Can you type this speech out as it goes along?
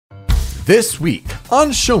This week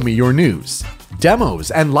on Show Me Your News,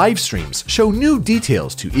 demos and live streams show new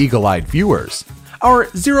details to eagle-eyed viewers. Our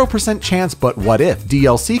 0% chance but what if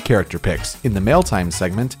DLC character picks in the Mailtime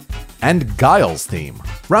segment, and Guile's theme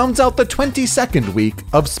rounds out the 22nd week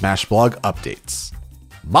of Smash Blog updates.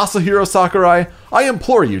 Masahiro Sakurai, I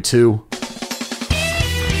implore you to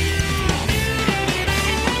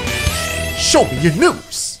show me your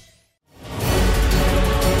news!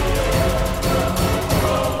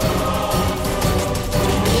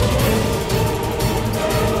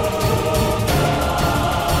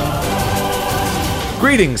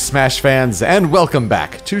 Greetings, Smash fans, and welcome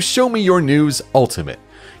back to Show Me Your News Ultimate,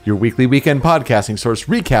 your weekly weekend podcasting source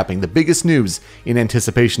recapping the biggest news in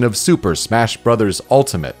anticipation of Super Smash Bros.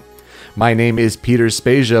 Ultimate. My name is Peter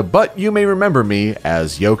Spezia, but you may remember me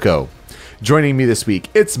as Yoko. Joining me this week,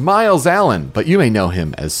 it's Miles Allen, but you may know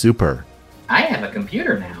him as Super. I have a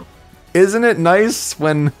computer now. Isn't it nice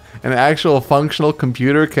when an actual functional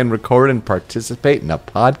computer can record and participate in a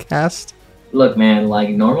podcast? Look, man, like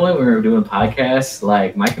normally when we were doing podcasts,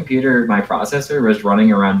 like my computer, my processor was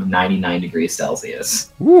running around 99 degrees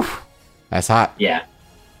Celsius. Woof, that's hot. Yeah,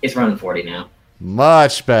 it's running 40 now.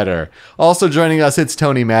 Much better. Also joining us, it's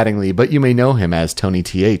Tony Mattingly, but you may know him as Tony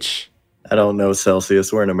TH. I don't know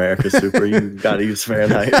Celsius. We're in America, Super. You gotta use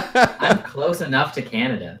Fahrenheit. I'm close enough to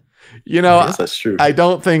Canada. You know, I guess that's true. I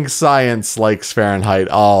don't think science likes Fahrenheit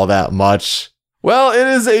all that much. Well, it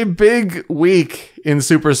is a big week in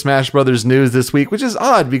Super Smash Bros. News this week, which is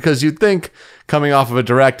odd because you'd think coming off of a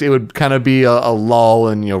direct, it would kind of be a lull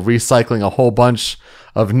and, recycling a whole bunch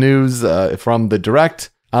of news from the direct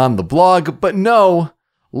on the blog. But no,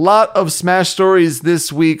 lot of Smash stories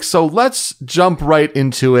this week. So let's jump right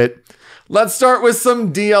into it. Let's start with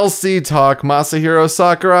some DLC talk. Masahiro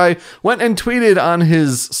Sakurai went and tweeted on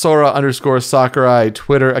his Sora_Sakurai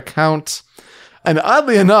Twitter account. And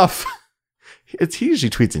oddly enough, he usually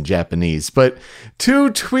tweets in Japanese, but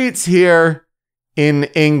 2 tweets here in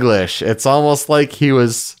English. It's almost like he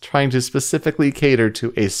was trying to specifically cater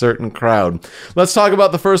to a certain crowd. Let's talk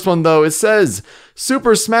about the first one, though. It says,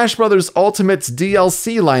 Super Smash Bros. Ultimate's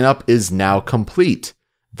DLC lineup is now complete.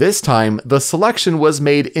 This time, the selection was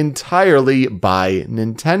made entirely by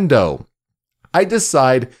Nintendo. I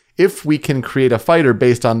decide if we can create a fighter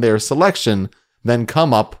based on their selection, then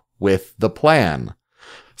come up with the plan.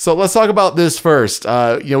 So let's talk about this first.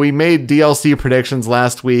 We made DLC predictions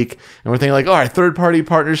last week, and we're thinking like, all right, third-party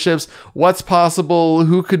partnerships, what's possible?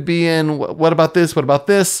 Who could be in? What about this? What about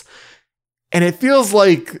this? And it feels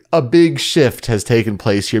like a big shift has taken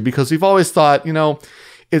place here because we've always thought,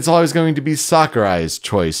 it's always going to be Sakurai's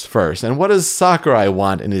choice first. And what does Sakurai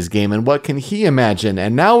want in his game, and what can he imagine?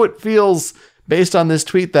 And now it feels, based on this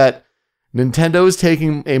tweet, that Nintendo is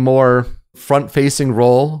taking a more front-facing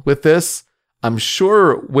role with this. I'm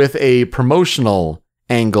sure with a promotional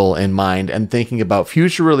angle in mind and thinking about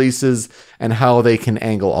future releases and how they can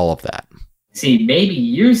angle all of that. See, maybe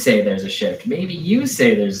you say there's a shift. Maybe you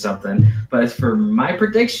say there's something. But as for my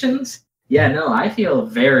predictions, I feel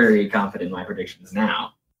very confident in my predictions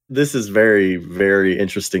now. This is very, very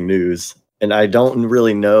interesting news. And I don't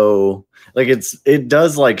really know, it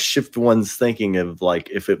does shift one's thinking of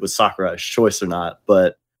if it was Sakurai's choice or not.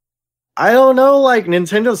 But I don't know,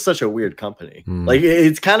 Nintendo's such a weird company.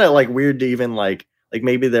 It's kind of weird to even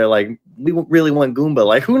maybe they're we really want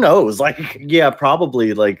Goomba. Who knows?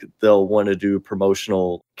 Probably they'll want to do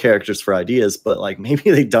promotional characters for ideas, but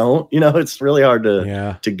maybe they don't. It's really hard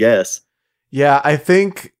to guess. Yeah, I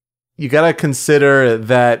think you got to consider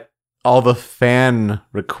that all the fan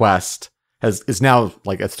request is now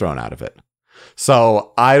it's thrown out of it.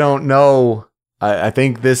 So I don't know. I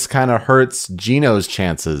think this kind of hurts Gino's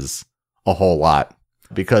chances a whole lot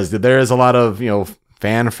because there is a lot of,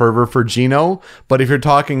 fan fervor for Gino. But if you're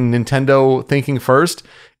talking Nintendo thinking first,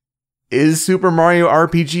 is Super Mario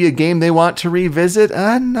RPG a game they want to revisit?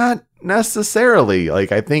 Not necessarily.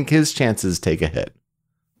 I think his chances take a hit.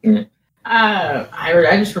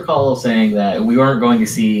 I just recall saying that we weren't going to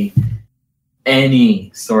see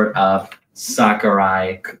any sort of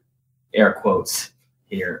Sakurai, air quotes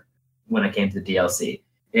here, when it came to DLC.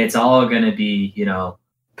 It's all going to be,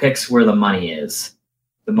 picks where the money is,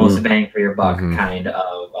 the most bang for your buck kind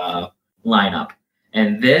of lineup.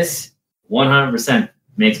 And this 100%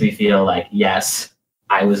 makes me feel like, yes,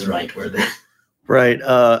 I was right with it. Right.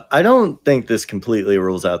 I don't think this completely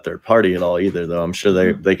rules out third party at all either, though. I'm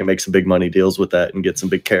sure they can make some big money deals with that and get some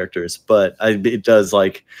big characters. But it does,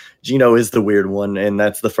 Gino is the weird one, and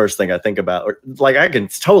that's the first thing I think about. I can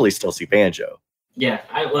totally still see Banjo. Yeah,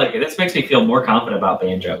 this makes me feel more confident about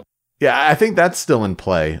Banjo. Yeah, I think that's still in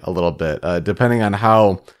play a little bit, depending on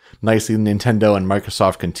how nicely Nintendo and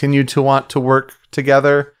Microsoft continue to want to work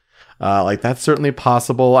together. Like that's certainly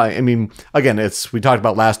possible. I mean, again, we talked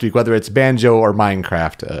about last week, whether it's Banjo or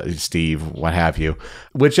Minecraft, Steve, what have you,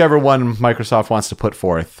 whichever one Microsoft wants to put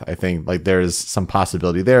forth. I think like there's some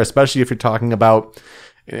possibility there, especially if you're talking about,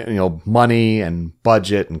 money and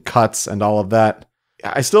budget and cuts and all of that.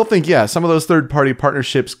 I still think, yeah, some of those third-party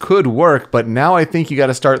partnerships could work, but now I think you got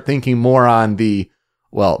to start thinking more on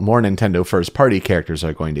more Nintendo first-party characters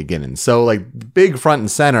are going to get in. So, like, big front and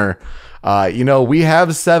center, we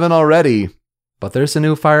have 7 already, but there's a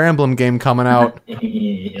new Fire Emblem game coming out.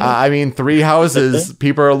 I mean, 3 houses.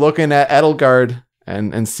 People are looking at Edelgard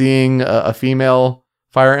and seeing a female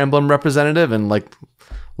Fire Emblem representative and, like,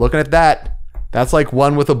 looking at that. That's like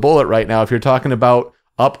one with a bullet right now. If you're talking about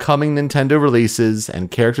upcoming Nintendo releases and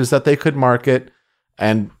characters that they could market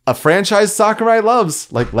and a franchise Sakurai loves,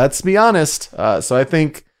 like, let's be honest. So I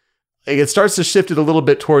think it starts to shift it a little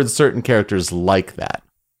bit towards certain characters like that.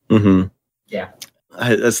 Mm-hmm. Yeah.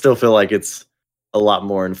 I still feel like it's a lot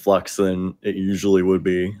more in flux than it usually would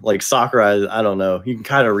be. Like Sakurai, I don't know. You can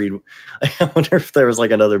kind of read. I wonder if there was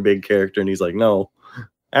like another big character and he's like, no,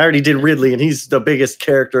 I already did Ridley and he's the biggest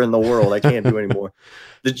character in the world. I can't do anymore.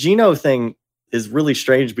 The Geno thing is really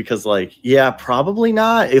strange because, like, yeah, probably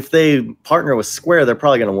not. If they partner with Square, they're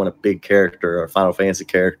probably going to want a big character or a Final Fantasy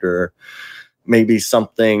character, or maybe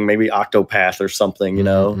Octopath or something,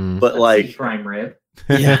 Mm-hmm. But like Prime Rib.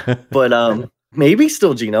 Yeah, but maybe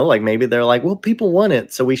still Geno. Like maybe they're like, well, people want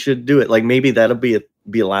it, so we should do it. Like maybe that'll be a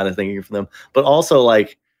line of thinking for them. But also,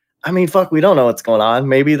 like, I mean, fuck, we don't know what's going on.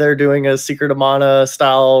 Maybe they're doing a Secret of Mana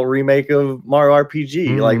style remake of Mario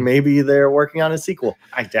RPG. Like maybe they're working on a sequel.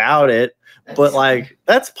 I doubt it, but like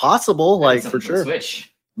that's possible. Like for sure. Switch.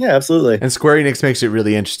 Yeah, absolutely. And Square Enix makes it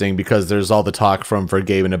really interesting because there's all the talk from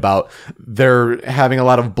Vergaben about they're having a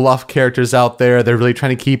lot of bluff characters out there. They're really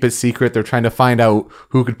trying to keep it secret. They're trying to find out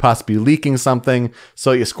who could possibly be leaking something.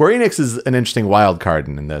 So yeah, Square Enix is an interesting wild card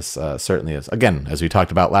in this, certainly is. Again, as we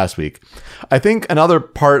talked about last week. I think another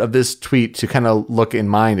part of this tweet to kind of look in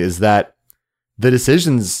mind is that the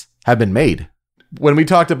decisions have been made. When we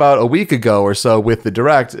talked about a week ago or so with the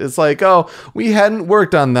Direct, it's like, oh, we hadn't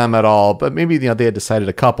worked on them at all, but maybe they had decided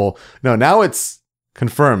a couple. No, now it's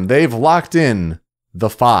confirmed. They've locked in the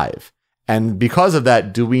 5. And because of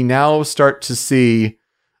that, do we now start to see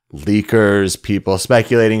leakers, people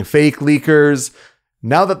speculating, fake leakers?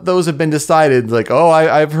 Now that those have been decided, like, oh,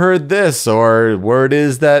 I've heard this, or word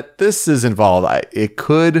is that this is involved. It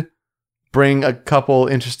could bring a couple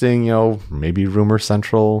interesting, maybe Rumor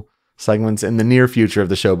Central segments in the near future of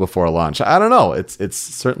the show before launch. I don't know. It's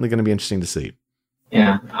certainly going to be interesting to see.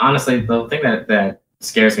 Yeah, honestly, the thing that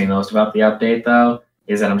scares me most about the update, though,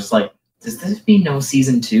 is that I'm just like, does this mean no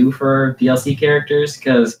season 2 for DLC characters?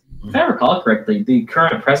 Because if I recall correctly, the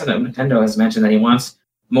current president of Nintendo has mentioned that he wants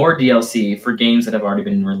more DLC for games that have already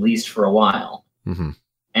been released for a while. Mm-hmm.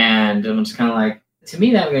 And I'm just kind of like, to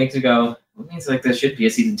me, that makes it go, it means like there should be a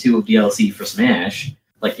season 2 of DLC for Smash.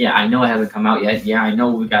 Like, yeah, I know it hasn't come out yet. Yeah, I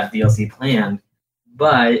know we got DLC planned.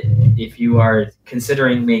 But if you are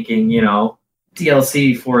considering making,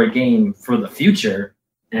 DLC for a game for the future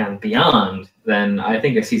and beyond, then I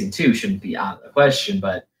think a season 2 shouldn't be out of the question.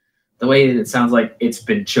 But the way it sounds like it's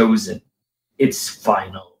been chosen, it's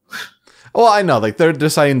final. Well, I know, like, they're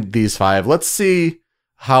deciding these 5. Let's see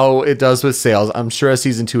how it does with sales. I'm sure a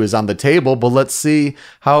season 2 is on the table, but let's see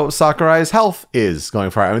how Sakurai's health is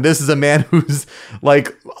going forward. I mean, this is a man who's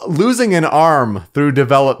like losing an arm through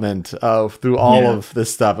development, through all of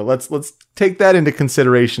this stuff. Let's take that into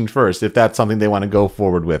consideration first, if that's something they want to go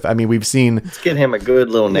forward with. I mean, let's get him a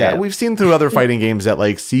good little nap. Yeah, we've seen through other fighting games that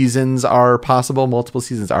like seasons are possible, multiple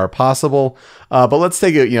seasons are possible. But let's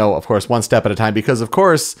take it, of course, one step at a time, because of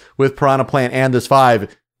course, with Piranha Plant and this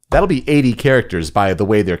 5, that'll be 80 characters by the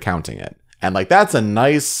way they're counting it. And like, that's a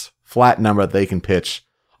nice flat number that they can pitch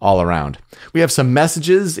all around. We have some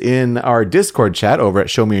messages in our Discord chat over at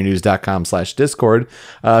showmeyournews.com/Discord.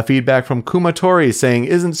 Feedback from Kumatori saying,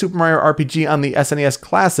 isn't Super Mario RPG on the SNES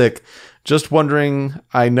Classic? Just wondering,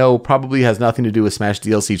 I know probably has nothing to do with Smash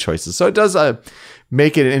DLC choices. So it does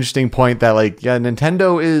make it an interesting point that like, yeah,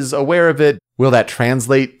 Nintendo is aware of it. Will that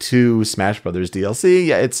translate to Smash Brothers DLC?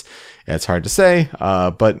 Yeah, it's hard to say,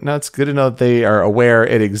 but no, it's good to know that they are aware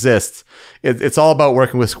it exists. It's all about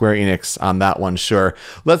working with Square Enix on that one, sure.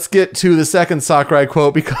 Let's get to the second Sakurai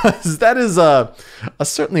quote, because that is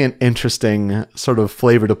certainly an interesting sort of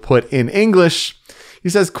flavor to put in English. He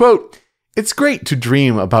says, quote, "It's great to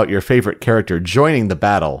dream about your favorite character joining the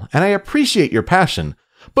battle, and I appreciate your passion.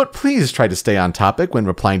 But please try to stay on topic when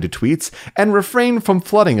replying to tweets and refrain from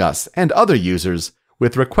flooding us and other users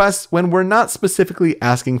with requests when we're not specifically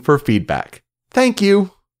asking for feedback. Thank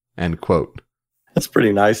you. End quote. That's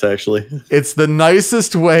pretty nice, actually. It's the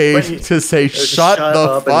nicest way to say, shut the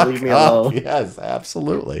up fuck and leave me up. alone. Yes,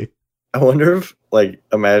 absolutely. I wonder if, like,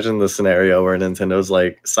 imagine the scenario where Nintendo's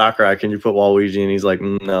like, Sakurai, can you put Waluigi? And he's like,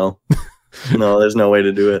 no. No, there's no way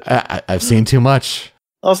to do it. I've seen too much.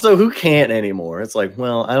 Also, who can't anymore? It's like,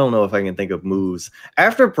 well, I don't know if I can think of moves.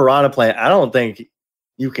 After Piranha Plant, I don't think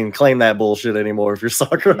you can claim that bullshit anymore if you're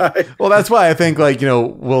Sakurai. Well, that's why I think, like,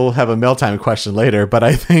 we'll have a mail time question later, but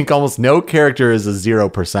I think almost no character is a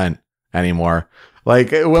 0% anymore.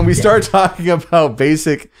 Like, when we start talking about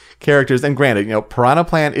basic characters, and granted, Piranha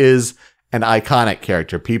Plant is an iconic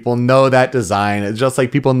character. People know that design. It's just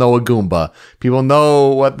like people know a Goomba. People know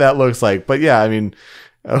what that looks like. But yeah, I mean,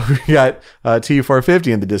 we got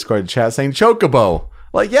T450 in the Discord chat saying Chocobo.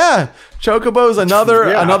 Like, yeah, Chocobo is another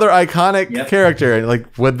iconic character. And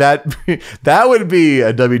like, would that would be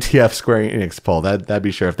a WTF Square Enix poll? That'd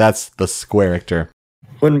be sure if that's the Square-actor.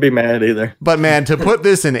 Wouldn't be mad either. But man, to put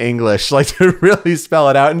this in English, like to really spell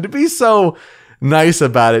it out and to be so nice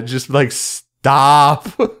about it, just like stop.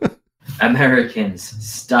 Americans,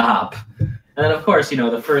 stop. And then, of course,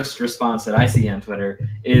 the first response that I see on Twitter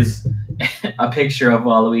is a picture of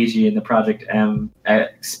Waluigi in the Project M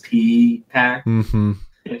XP pack. Mm-hmm.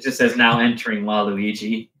 It just says now entering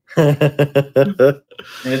Waluigi.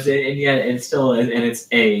 It's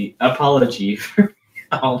a apology for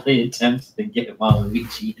all the attempts to get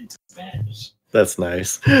Waluigi into Smash. That's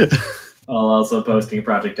nice. While also posting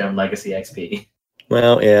Project M Legacy XP.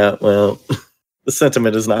 Well, yeah, the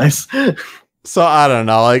sentiment is nice. So I don't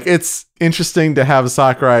know, like it's interesting to have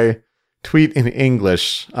Sakurai tweet in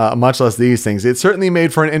English, much less these things. It certainly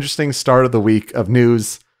made for an interesting start of the week of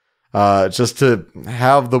news, just to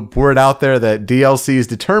have the word out there that DLC is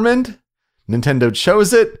determined. Nintendo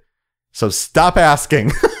chose it, so stop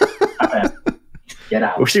asking. Get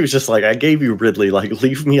out. Well, she was just like, I gave you Ridley, like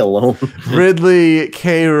leave me alone. Ridley,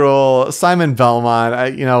 K. Rool, Simon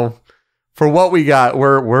Belmont, for what we got,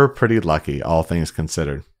 we're pretty lucky, all things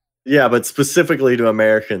considered. Yeah, but specifically to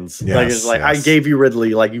Americans. Yes, like it's like, I gave you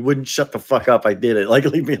Ridley, like you wouldn't shut the fuck up, I did it. Like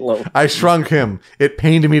leave me alone. I shrunk him. It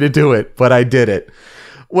pained me to do it, but I did it.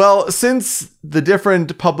 Well, since the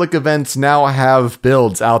different public events now have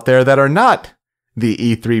builds out there that are not the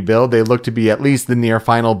E3 build, they look to be at least the near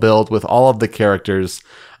final build with all of the characters.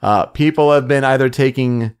 People have been either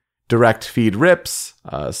taking direct feed rips,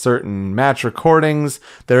 certain match recordings.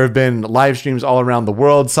 There have been live streams all around the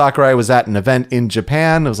world. Sakurai was at an event in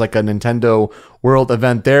Japan. It was like a Nintendo World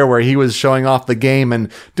event there where he was showing off the game and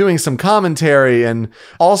doing some commentary and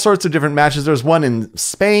all sorts of different matches. There's one in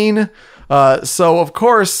Spain. So of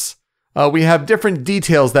course, we have different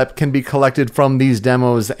details that can be collected from these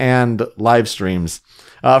demos and live streams.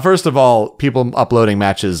 First of all, people uploading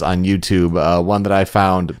matches on YouTube. One that I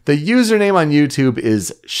found, the username on YouTube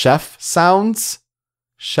is Chef Sounds.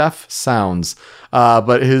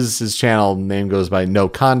 But his channel name goes by No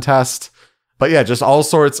Contest. But yeah, just all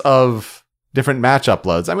sorts of different match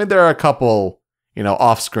uploads. I mean, there are a couple,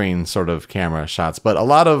 off-screen sort of camera shots, but a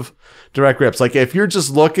lot of direct rips. Like if you're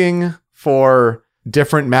just looking for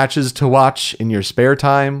different matches to watch in your spare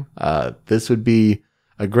time, this would be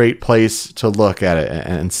a great place to look at it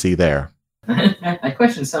and see there. I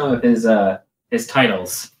question some of his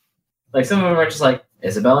titles. Like some of them are just like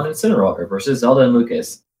Isabelle and Incineroar versus Zelda and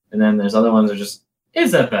Lucas, and then there's other ones that are just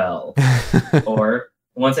Isabelle. Or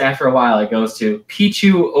once after a while, it goes to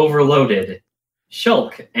Pichu Overloaded,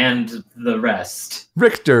 Shulk, and the rest.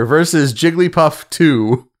 Richter versus Jigglypuff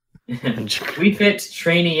 2. We Fit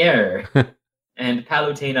Trainier and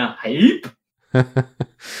Palutena Hype.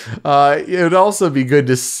 It would also be good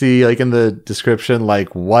to see, like in the description,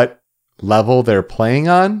 like what level they're playing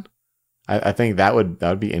on. I think that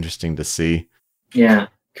would be interesting to see. Yeah.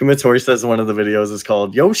 Kumatori says one of the videos is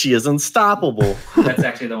called Yoshi is Unstoppable. That's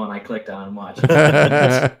actually the one I clicked on and watched.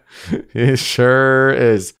 It sure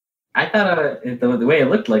is. I thought the way it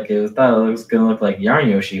looked like it was going to look like Yarn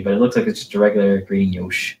Yoshi, but it looks like it's just a regular green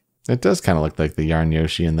Yoshi. It does kind of look like the Yarn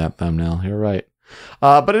Yoshi in that thumbnail. You're right.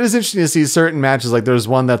 But it is interesting to see certain matches. Like there's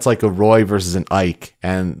one that's like a Roy versus an Ike,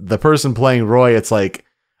 and the person playing Roy, it's like,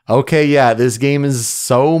 okay, yeah, this game is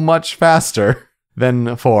so much faster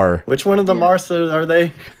than 4. Which one of the Martha are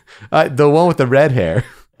they? The one with the red hair.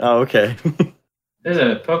 Oh, okay. There's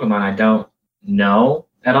a Pokemon I don't know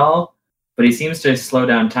at all, but he seems to slow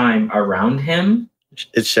down time around him.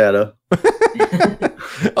 It's Shadow.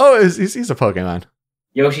 Oh, he's a Pokemon.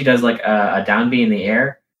 Yoshi does like a down B in the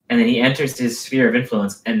air, and then he enters his sphere of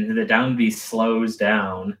influence, and the down B slows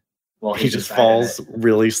down while he just falls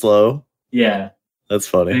really slow. Yeah. That's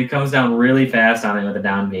And funny. he comes down really fast on it with a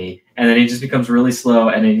down B, and then he just becomes really slow,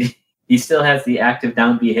 and then he still has the active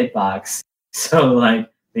down B hitbox. So like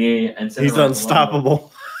the Incineroar He's below-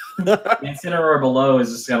 unstoppable. the Incineroar below is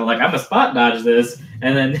just kind of like, I'm gonna spot dodge this,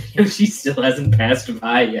 and then she still hasn't passed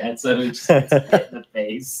by yet, so it just gets hit in the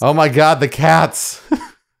face. Oh my god, the cats.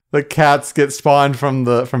 The cats get spawned from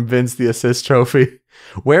Vince the assist trophy.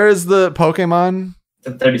 Where is the Pokemon?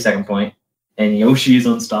 The 30-second point, and Yoshi is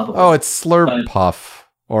unstoppable. Oh, it's Slurpuff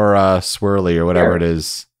or Swirly or whatever Sure. it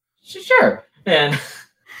is. Sure. And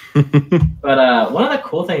but one of the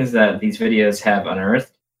cool things that these videos have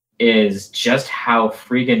unearthed is just how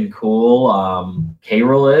freaking cool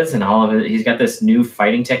K-Rool is, and all of it. He's got this new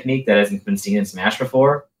fighting technique that hasn't been seen in Smash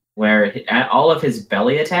before, where all of his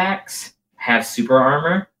belly attacks have super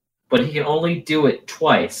armor, but he can only do it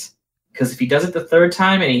twice. Because if he does it the third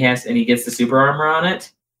time and he gets the super armor on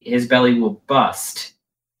it, his belly will bust,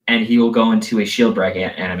 and he will go into a shield break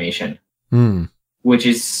animation, which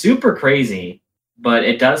is super crazy. But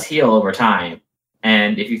it does heal over time,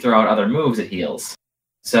 and if you throw out other moves, it heals.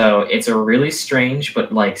 So it's a really strange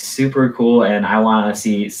but like super cool, and I want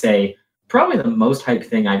to say probably the most hype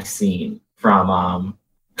thing I've seen from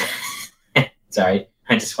sorry,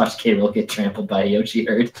 I just watched K-Rool get trampled by Yoshi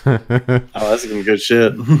Herd. Oh, that's some good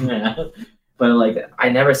shit. Yeah. But like I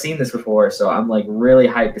never seen this before, so I'm like really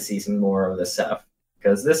hyped to see some more of this stuff,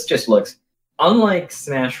 because this just looks, unlike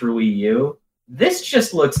Smash for Wii U, this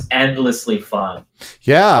just looks endlessly fun.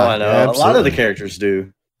 Yeah. Oh, I know. A lot of the absolutely. characters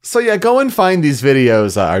do. So yeah, go and find these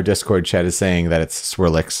videos. Our Discord chat is saying that it's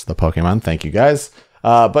Swirlix, the Pokemon. Thank you guys.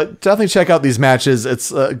 But definitely check out these matches.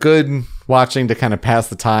 It's good watching to kind of pass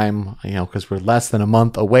the time, because we're less than a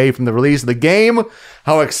month away from the release of the game.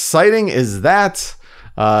 How exciting is that?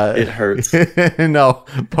 It hurts. No,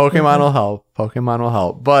 Pokemon will help. Pokemon will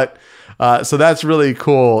help. But so that's really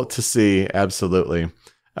cool to see. Absolutely.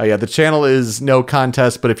 Yeah, the channel is no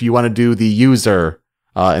contest, but if you want to do the user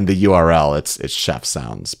in the URL, it's Chef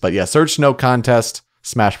Sounds. But yeah, search no contest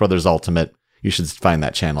Smash Brothers Ultimate. You should find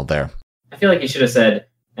that channel there. I feel like you should have said,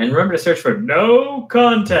 and remember to search for no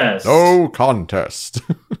contest. No contest.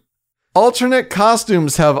 Alternate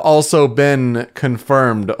costumes have also been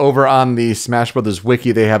confirmed over on the Smash Brothers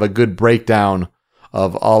wiki. They have a good breakdown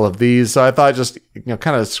of all of these. So I thought just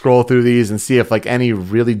kind of scroll through these and see if like any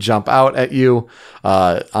really jump out at you.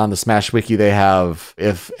 On the Smash wiki, they have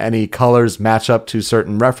if any colors match up to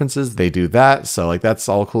certain references, they do that. So like that's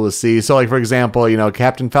all cool to see. So like for example,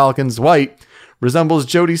 Captain Falcon's white resembles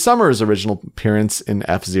Jodie Summer's original appearance in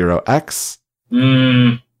F-Zero X.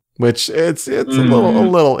 Which it's a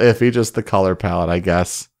little iffy, just the color palette, I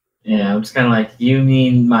guess. Yeah, I'm just kind of like, you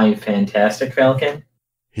mean my Fantastic Falcon?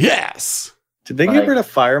 Yes. Did they get rid of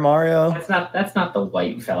Fire Mario? That's not the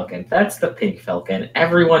white Falcon. That's the pink Falcon.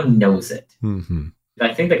 Everyone knows it. Mm-hmm.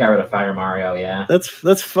 I think they got rid of Fire Mario. Yeah. That's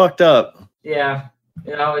fucked up. Yeah,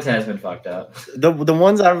 it always has been fucked up. The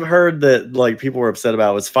ones I've heard that like people were upset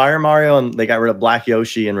about was Fire Mario, and they got rid of Black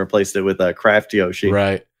Yoshi and replaced it with a Craft Yoshi.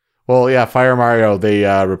 Right. Well, yeah, Fire Mario, they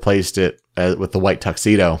replaced it with the white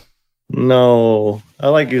tuxedo. No, I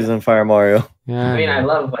like using Fire Mario. Yeah. I mean, I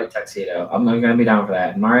love White Tuxedo. I'm gonna be down for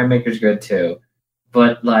that. Mario Maker's good too,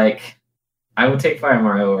 but like, I would take Fire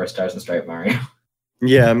Mario over Stars and Stripe Mario.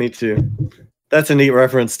 Yeah, me too. That's a neat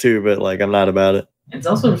reference too, but like I'm not about it. It's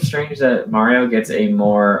also strange that Mario gets a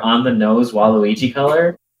more on the nose Waluigi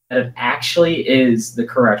color. That it actually is the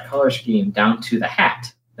correct color scheme down to the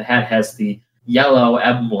hat. The hat has the yellow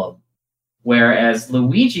emblem, whereas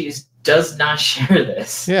Luigi's does not share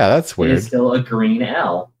this. Yeah, that's It weird. is still a green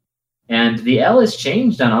L. And the L is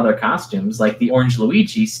changed on other costumes, like the orange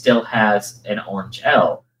Luigi still has an orange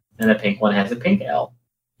L, and the pink one has a pink L.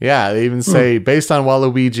 Yeah, they even say, based on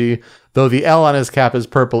Waluigi, though the L on his cap is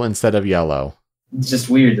purple instead of yellow. It's just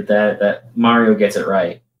weird that Mario gets it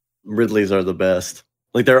right. Ridley's are the best.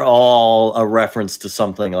 Like they're all a reference to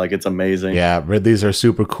something. Like it's amazing. Yeah, Ridley's are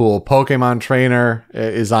super cool. Pokemon Trainer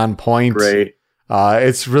is on point. Great.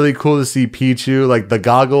 It's really cool to see Pichu. Like the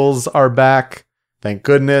goggles are back. Thank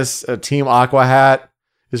goodness. Team Aqua Hat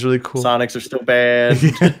is really cool. Sonics are still bad.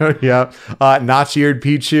 Yeah. Notch-eared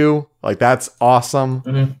Pichu. Like that's awesome.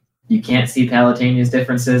 Mm-hmm. You can't see Palutena's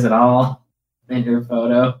differences at all in your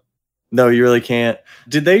photo. No, you really can't.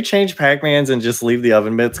 Did they change Pac-Man's and just leave the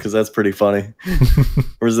oven mitts? Because that's pretty funny.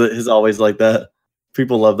 Or is it his always like that?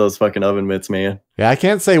 People love those fucking oven mitts, man. Yeah, I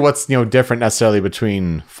can't say what's different necessarily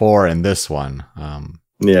between 4 and this one.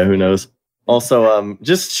 Yeah, who knows? Also,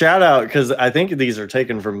 just shout out because I think these are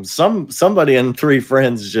taken from somebody and 3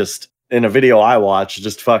 friends just in a video I watched,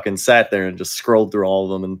 just fucking sat there and just scrolled through all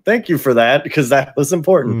of them. And thank you for that because that was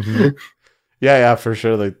important. Mhm. Yeah, for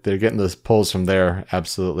sure. Like they're getting those pulls from there.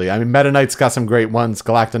 Absolutely. I mean, Meta Knight's got some great ones.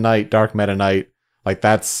 Galacta Knight, Dark Meta Knight. Like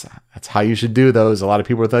that's how you should do those. A lot of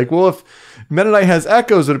people are like, well, if Meta Knight has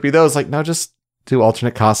echoes, would it be those? Like, no, just do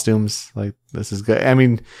alternate costumes. Like this is good. I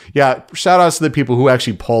mean, yeah, shout outs to the people who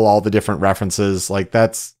actually pull all the different references. Like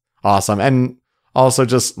that's awesome. And also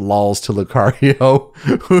just lols to Lucario,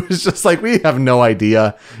 who's just like, we have no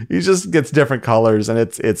idea. He just gets different colors and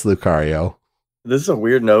it's Lucario. This is a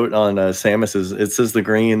weird note on Samus's. It says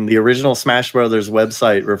the original Smash Brothers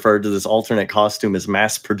website referred to this alternate costume as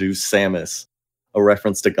mass-produced Samus, a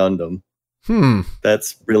reference to Gundam.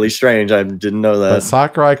 That's really strange. I didn't know that. But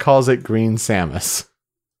Sakurai calls it Green Samus.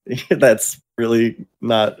 That's really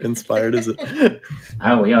not inspired, is it?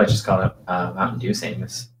 Oh, we always just call it Mountain Dew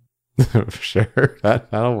Samus. Sure,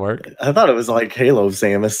 that'll work. I thought it was like Halo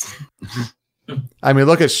Samus. I mean,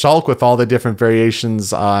 look at Shulk with all the different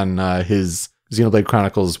variations on his Xenoblade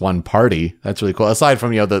Chronicles 1 party. That's really cool. Aside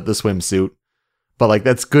from, the swimsuit. But like,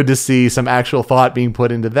 that's good to see some actual thought being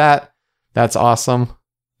put into that. That's awesome.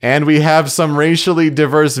 And we have some racially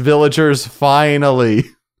diverse villagers finally.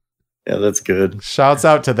 Yeah, that's good. Shouts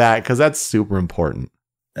out to that, because that's super important.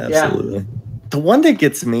 Absolutely. Yeah. The one that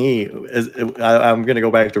gets me is I'm going to go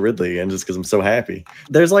back to Ridley again just because I'm so happy.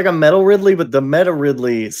 There's like a Metal Ridley, but the Meta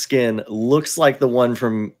Ridley skin looks like the one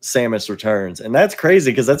from Samus Returns. And that's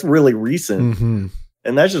crazy because that's really recent. Mm-hmm.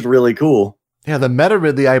 And that's just really cool. Yeah, the Meta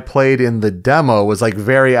Ridley I played in the demo was like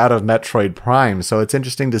very out of Metroid Prime. So it's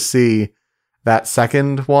interesting to see that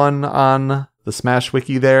second one on the Smash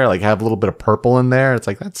Wiki there, like have a little bit of purple in there. It's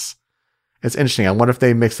like, it's interesting. I wonder if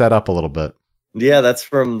they mix that up a little bit. Yeah, that's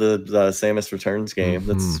from the Samus Returns game.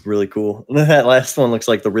 That's really cool. And that last one looks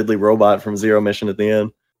like the Ridley robot from Zero Mission at the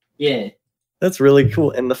end. Yeah. That's really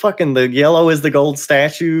cool. And the yellow is the gold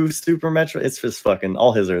statue, Super Metro. It's just fucking,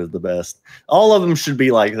 all his are the best. All of them should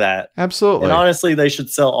be like that. Absolutely. And honestly, they should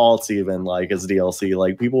sell alts even, like, as DLC.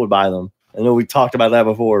 Like, people would buy them. I know we talked about that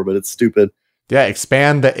before, but it's stupid. Yeah,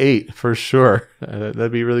 expand the 8 for sure.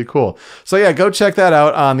 That'd be really cool. So yeah, go check that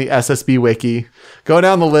out on the SSB Wiki. Go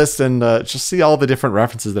down the list and just see all the different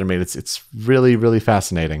references that are made. It's really, really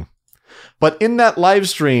fascinating. But in that live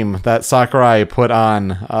stream that Sakurai put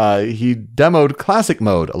on, he demoed Classic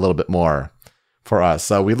Mode a little bit more for us.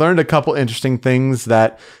 So we learned a couple interesting things,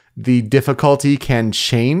 that the difficulty can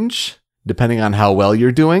change depending on how well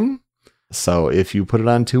you're doing. So if you put it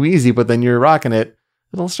on too easy, but then you're rocking it,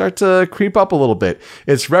 it'll start to creep up a little bit.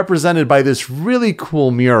 It's represented by this really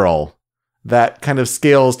cool mural that kind of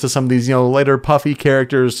scales to some of these, lighter puffy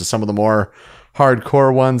characters, to some of the more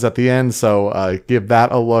hardcore ones at the end. So give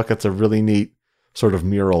that a look. It's a really neat sort of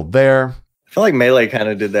mural there. I feel like Melee kind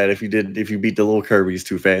of did that. If you beat the little Kirby's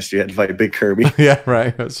too fast, you had to fight Big Kirby. Yeah,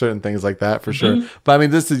 right. Certain things like that for sure. But I mean,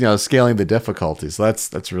 this is scaling the difficulty, so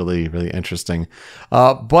that's really, really interesting.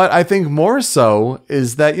 But I think more so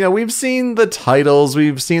is that we've seen the titles,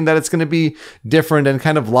 we've seen that it's going to be different and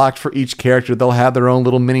kind of locked for each character. They'll have their own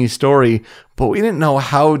little mini story, but we didn't know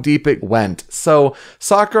how deep it went. So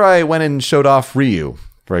Sakurai went and showed off Ryu,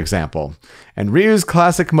 for example, and Ryu's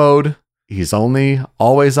Classic Mode. He's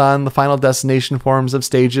always on the Final Destination forms of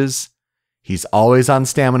stages. He's always on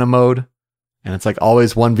Stamina Mode. And it's like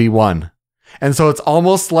always 1v1. And so it's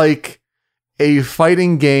almost like a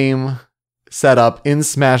fighting game set up in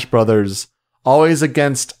Smash Brothers, always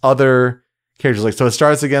against other characters. Like, so it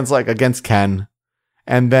starts against Ken.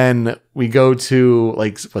 And then we go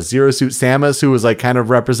to Zero Suit Samus, who was like kind of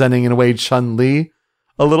representing in a way Chun-Li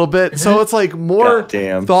a little bit. So it's like more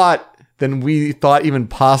thought than we thought even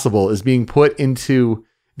possible is being put into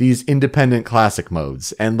these independent classic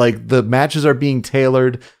modes. And like the matches are being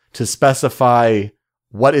tailored to specify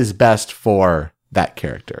what is best for that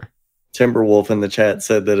character. Timberwolf in the chat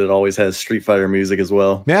said that it always has Street Fighter music as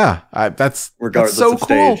well. Yeah, that's so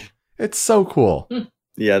cool. It's so cool.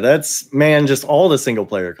 Yeah, that's, just all the single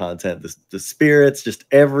player content, the spirits, just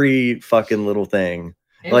every fucking little thing.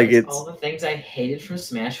 And it's all the things I hated from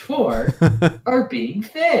Smash 4 are being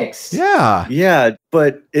fixed. Yeah. Yeah,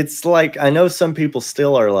 but it's like, I know some people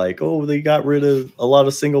still are like, oh, they got rid of a lot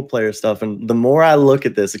of single player stuff. And the more I look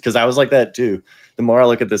at this, because I was like that too, the more I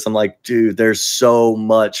look at this, I'm like, dude, there's so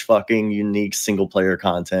much fucking unique single player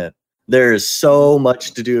content. There's so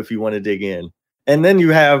much to do if you want to dig in. And then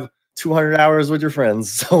you have 200 hours with your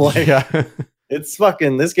friends. So like, it's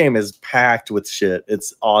fucking, this game is packed with shit.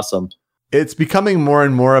 It's awesome. It's becoming more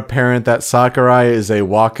and more apparent that Sakurai is a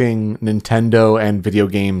walking Nintendo and video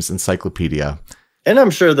games encyclopedia. And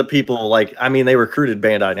I'm sure the people they recruited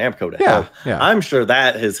Bandai Namco to help. Yeah. I'm sure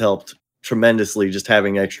that has helped tremendously, just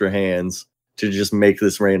having extra hands to just make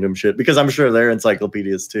this random shit, because I'm sure they're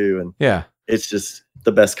encyclopedias too. And it's just,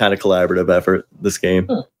 the best kind of collaborative effort this game.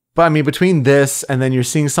 But I mean, between this and then you're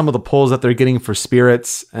seeing some of the polls that they're getting for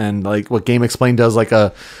spirits and like what Game Explain does, like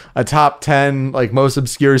a top 10 like most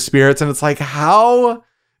obscure spirits, and it's like, how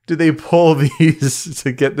do they pull these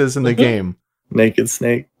to get this in the game? Naked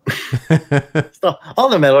Snake. So, all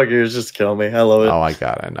the Metal Gears just kill me. I love it. Oh my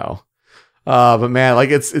god, I know. But man, like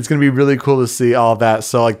it's gonna be really cool to see all that.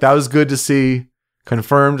 So like that was good to see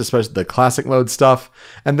confirmed, especially the classic mode stuff.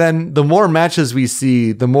 And then the more matches we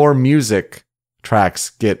see, the more music tracks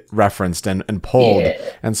get referenced and pulled.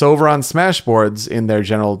 Yeah. And so over on Smashboards, in their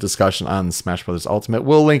general discussion on Smash Brothers Ultimate,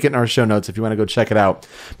 we'll link it in our show notes if you want to go check it out.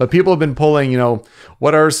 But people have been pulling,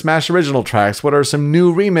 what are Smash original tracks? What are some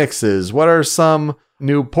new remixes? What are some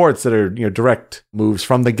new ports that are, direct moves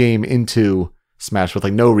from the game into Smash with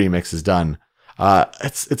like no remixes done?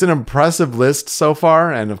 It's an impressive list so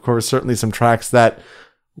far, and of course certainly some tracks that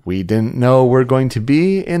we didn't know were going to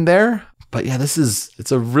be in there. But yeah,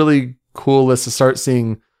 it's a really cool list to start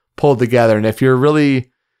seeing pulled together. And if you're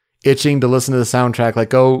really itching to listen to the soundtrack, like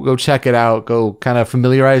go check it out. Go kind of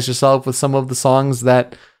familiarize yourself with some of the songs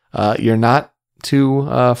that you're not too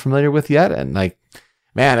familiar with yet. And like,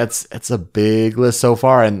 man, it's a big list so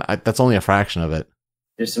far, and that's only a fraction of it.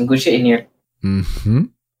 There's some good shit in here. Mm-hmm.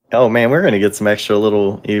 Oh man, we're gonna get some extra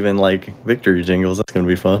little even like victory jingles. That's gonna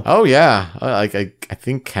be fun. Oh yeah, like I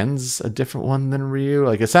think Ken's a different one than Ryu.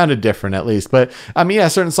 Like it sounded different at least, but I mean, yeah,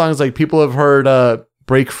 certain songs like people have heard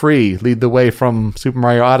 "Break Free," "Lead the Way" from Super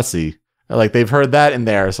Mario Odyssey. Like they've heard that in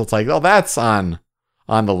there, so it's like, oh, that's on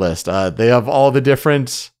the list. They have all the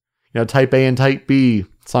different, Type A and Type B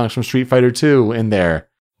songs from Street Fighter 2 in there.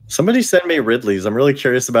 Somebody send me Ridley's. I'm really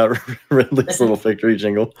curious about Ridley's little victory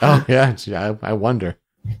jingle. Oh yeah, I wonder.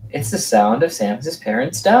 It's the sound of Samus's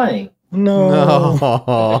parents dying.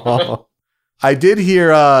 No. I did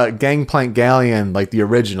hear Gangplank Galleon, like the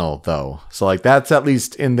original, though. So like that's at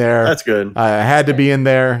least in there. That's good. Had to be in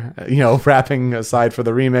there, rapping aside for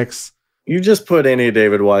the remix. You just put any of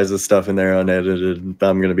David Wise's stuff in there unedited,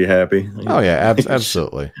 I'm going to be happy. Oh yeah,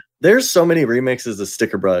 absolutely. There's so many remixes of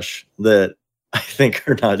Sticker Brush that I think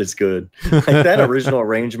are not as good. Like that original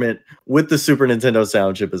arrangement with the Super Nintendo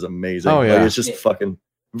sound chip is amazing. Oh yeah. Like, it's just fucking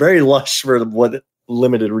very lush for what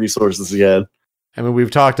limited resources he had. I mean,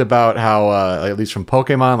 we've talked about how, at least from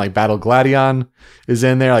Pokemon, like Battle Gladion is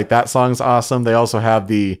in there. Like that song's awesome. They also have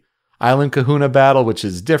the Island Kahuna battle, which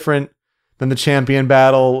is different than the Champion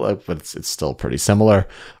battle, but it's still pretty similar.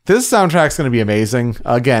 This soundtrack's going to be amazing.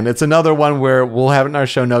 Again, it's another one where we'll have it in our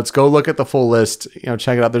show notes. Go look at the full list.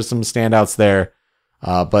 Check it out. There's some standouts there.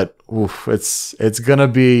 But it's going to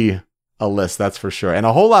be a list, that's for sure. And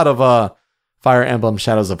a whole lot of Fire Emblem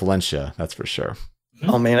Shadows of Valencia, that's for sure.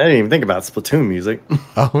 Oh man, I didn't even think about Splatoon music.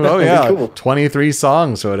 Oh yeah, cool. 23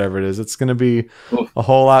 songs or whatever it is. It's going to be a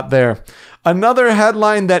whole lot there. Another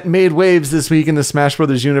headline that made waves this week in the Smash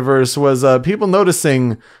Brothers universe was people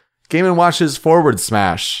noticing Game & Watch's Forward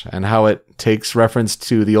Smash and how it takes reference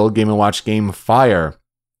to the old Game & Watch game Fire.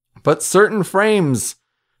 But certain frames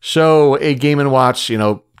show a Game & Watch,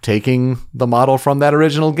 taking the model from that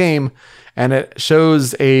original game, and it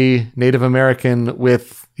shows a Native American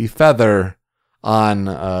with the feather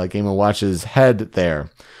on Game & Watch's head there.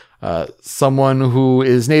 Someone who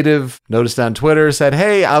is native noticed on Twitter, said,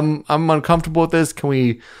 hey, I'm uncomfortable with this. Can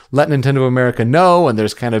we let Nintendo America know? And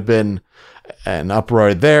there's kind of been an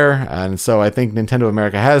uproar there. And so I think Nintendo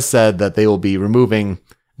America has said that they will be removing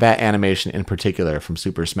that animation in particular from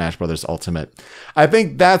Super Smash Bros. Ultimate. I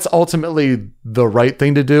think that's ultimately the right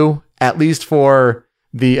thing to do, at least for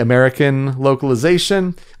the American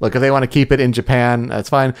localization. Look, if they want to keep it in Japan, that's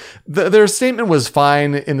fine. Their statement was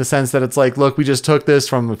fine in the sense that it's like, look, we just took this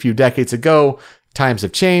from a few decades ago. Times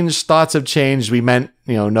have changed. Thoughts have changed. We meant,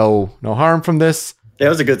 no harm from this. That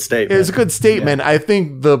was a good statement. It was a good statement. Yeah. I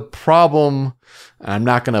think the problem, I'm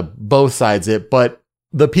not going to both sides it, but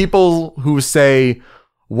the people who say,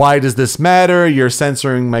 why does this matter? You're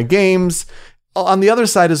censoring my games. On the other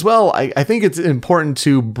side as well, I think it's important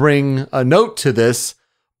to bring a note to this,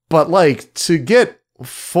 but like to get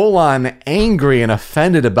full on angry and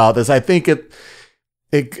offended about this, I think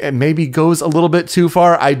it maybe goes a little bit too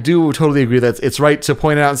far. I do totally agree that it's right to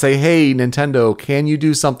point it out and say, hey, Nintendo, can you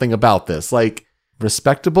do something about this? Like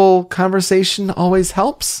respectable conversation always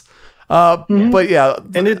helps. But yeah.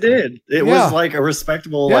 And it did. It was like a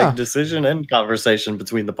respectable decision and conversation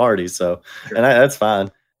between the parties. So, and that's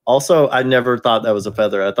fine. Also, I never thought that was a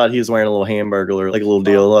feather. I thought he was wearing a little hamburger, like a little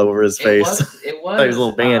deal over his face. It was he was a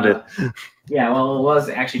little bandit. Yeah, well, it was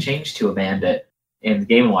actually changed to a bandit in the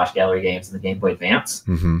Game & Watch Gallery games in the Game Boy Advance.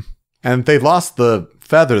 Mm-hmm. And they lost the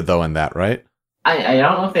feather, though, in that, right? I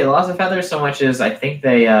don't know if they lost the feather so much as I think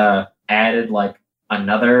they added like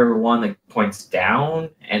another one that points down,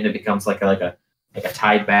 and it becomes like a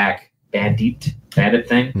tied back bandit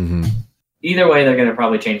thing. Mm-hmm. Either way, they're going to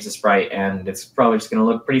probably change the sprite, and it's probably just going to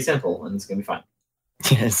look pretty simple, and it's going to be fine.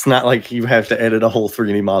 Yeah, it's not like you have to edit a whole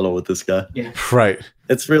 3D model with this guy. Yeah. Right.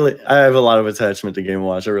 It's really, I have a lot of attachment to Game &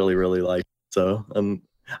 Watch. I really, really like it. So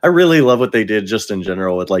I really love what they did just in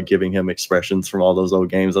general with like giving him expressions from all those old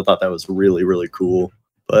games. I thought that was really, really cool.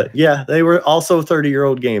 But yeah, they were also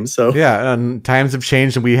 30-year-old games. So yeah, and times have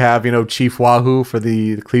changed, and we have, Chief Wahoo for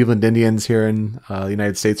the Cleveland Indians here in the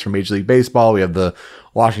United States for Major League Baseball. We have the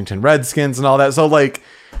Washington Redskins and all that. So like,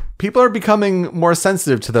 people are becoming more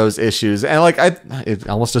sensitive to those issues. And like, it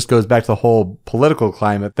almost just goes back to the whole political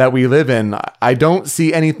climate that we live in. I don't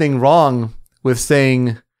see anything wrong with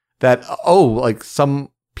saying that, oh, like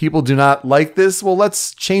some people do not like this. Well,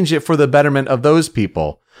 let's change it for the betterment of those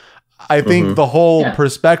people. I think the whole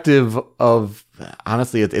perspective of,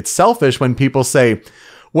 honestly, it's selfish when people say,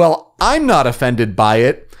 well, I'm not offended by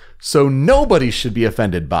it, so nobody should be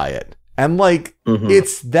offended by it. And like,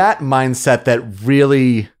 it's that mindset that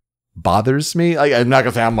really bothers me. Like, I'm not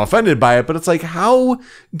gonna say I'm offended by it, but it's like, how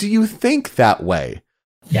do you think that way?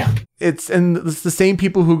 Yeah. It's the same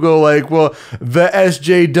people who go like, well, the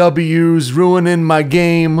SJW's ruining my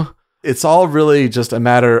game. It's all really just a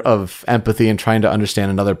matter of empathy and trying to understand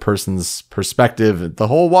another person's perspective. The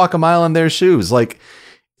whole walk a mile in their shoes. Like,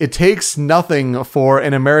 it takes nothing for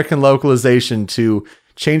an American localization to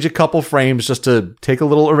change a couple frames just to take a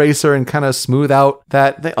little eraser and kind of smooth out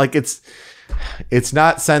that. Like, it's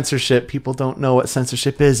not censorship. People don't know what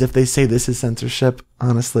censorship is if they say this is censorship,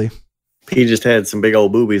 honestly. He just had some big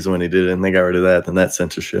old boobies when he did it, and they got rid of that, and that's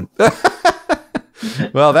censorship.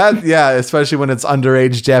 Well, especially when it's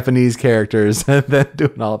underage Japanese characters and then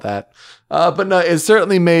doing all that. But no, it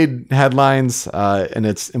certainly made headlines, and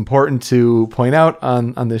it's important to point out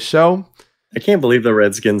on this show. I can't believe the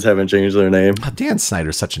Redskins haven't changed their name. Dan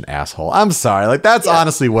Snyder's such an asshole. I'm sorry. Like, that's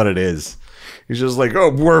honestly what it is. He's just like,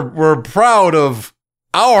 oh, we're proud of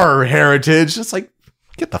our heritage. It's like,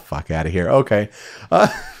 get the fuck out of here. Okay.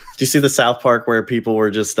 Do you see the South Park where people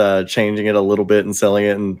were just changing it a little bit and selling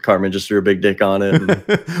it, and Cartman just threw a big dick on it?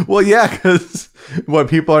 And well, yeah, because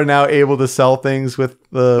people are now able to sell things with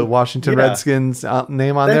the Washington Redskins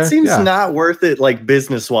name on there. That seems not worth it, like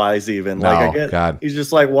business wise, even. Like, I get, God. He's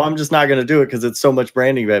just like, well, I'm just not going to do it because it's so much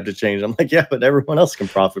branding you have to change. I'm like, yeah, but everyone else can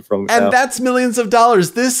profit from it. And now. That's millions of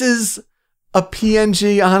dollars. This is a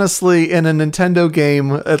PNG, honestly, in a Nintendo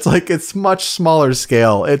game. It's like, it's much smaller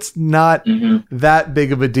scale. It's not that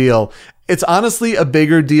big of a deal. It's honestly a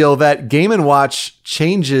bigger deal that Game & Watch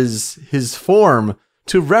changes his form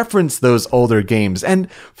to reference those older games.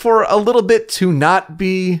 And for a little bit to not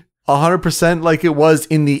be 100% like it was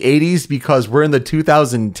in the 80s because we're in the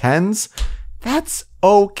 2010s, that's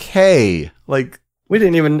okay. Like, we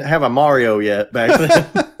didn't even have a Mario yet back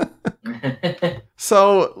then.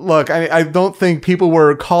 So, look, I don't think people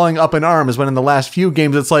were calling up in arms when in the last few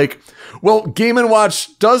games it's like, well, Game &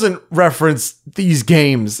 Watch doesn't reference these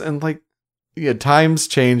games. And like, yeah, times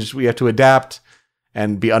change. We have to adapt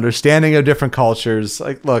and be understanding of different cultures.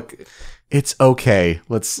 Like, look, it's okay.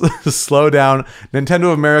 Let's slow down. Nintendo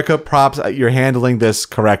of America, props. You're handling this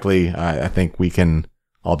correctly. I think we can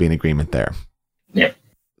all be in agreement there. Yep.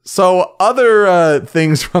 So other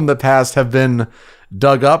things from the past have been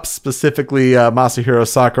dug up, specifically Masahiro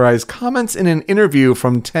Sakurai's comments in an interview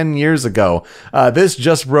from 10 years ago. This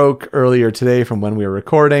just broke earlier today from when we were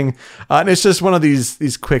recording. And it's just one of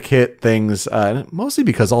these quick hit things, mostly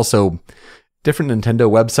because also different Nintendo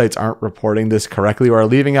websites aren't reporting this correctly or are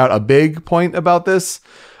leaving out a big point about this.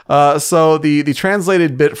 So the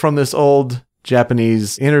translated bit from this old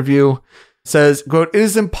Japanese interview says, quote, "It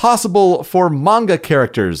is impossible for manga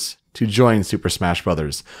characters to join Super Smash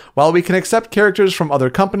Bros. While we can accept characters from other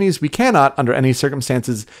companies, we cannot, under any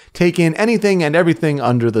circumstances, take in anything and everything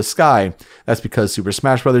under the sky. That's because Super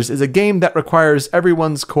Smash Bros. Is a game that requires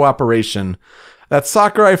everyone's cooperation." That's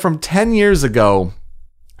Sakurai from 10 years ago.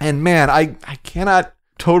 And man, I cannot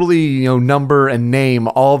totally, number and name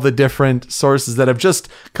all the different sources that have just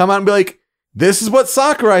come out and be like, this is what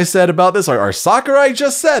Sakurai said about this, or Sakurai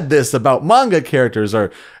just said this about manga characters,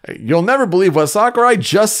 or you'll never believe what Sakurai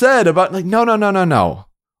just said about, like, no.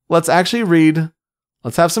 Let's actually read.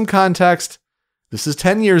 Let's have some context. This is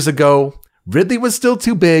 10 years ago. Ridley was still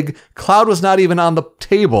too big. Cloud was not even on the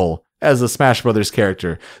table as a Smash Brothers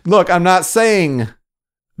character. Look, I'm not saying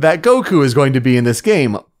that Goku is going to be in this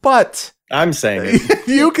game, but I'm saying it.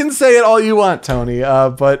 You can say it all you want, Tony,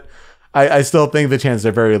 but I still think the chances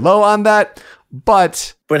are very low on that,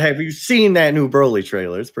 but have you seen that new Broly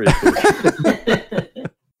trailer? It's pretty cool.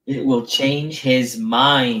 It will change his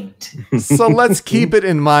mind. So let's keep it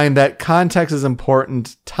in mind that context is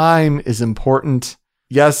important. Time is important.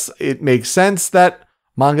 Yes, it makes sense that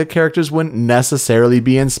manga characters wouldn't necessarily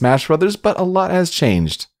be in Smash Brothers, but a lot has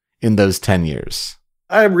changed in those 10 years.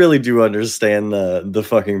 I really do understand the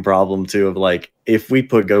fucking problem too of like, if we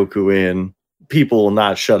put Goku in, people will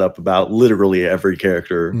not shut up about literally every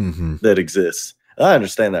character that exists. I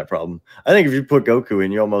understand that problem. I think if you put Goku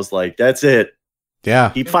in, you're almost like, that's it.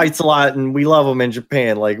 Yeah. He fights a lot and we love him in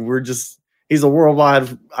Japan. Like, he's a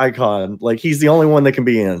worldwide icon. Like, he's the only one that can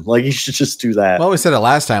be in. Like, he should just do that. Well, we said it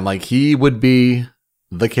last time. Like, he would be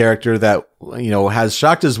the character that, as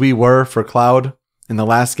shocked as we were for Cloud in the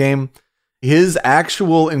last game, his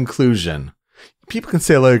actual inclusion. People can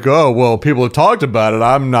say, like, oh, well, people have talked about it.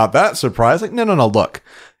 I'm not that surprised. Like, no. Look,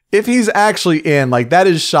 if he's actually in, like, that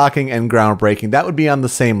is shocking and groundbreaking. That would be on the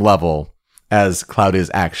same level as Cloud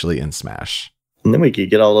is actually in Smash. And then we could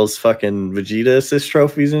get all those fucking Vegeta assist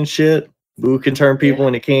trophies and shit. Boo can turn people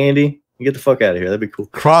into candy. Get the fuck out of here. That'd be cool.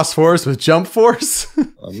 Cross Force with Jump Force?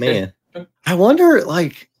 Oh, man. I wonder,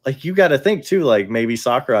 like you got to think, too, like, maybe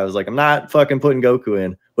Sakurai was like, I'm not fucking putting Goku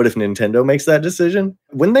in. But if Nintendo makes that decision,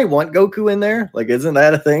 wouldn't they want Goku in there? Like, isn't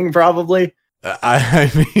that a thing, probably?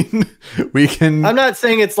 I mean, we can... I'm not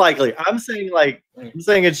saying it's likely. I'm saying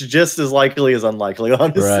it's just as likely as unlikely,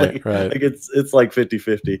 honestly. Right. Like, it's like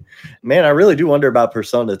 50-50. Man, I really do wonder about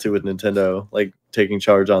Persona 2 with Nintendo, like, taking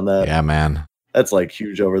charge on that. Yeah, man. That's, like,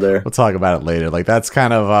 huge over there. We'll talk about it later. Like, that's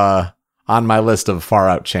kind of on my list of far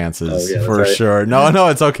out chances for sure. No,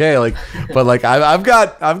 it's okay. Like, but like, I've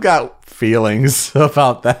got feelings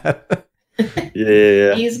about that.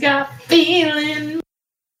 Yeah. He's got feelings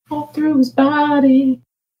all through his body.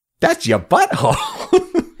 That's your butthole.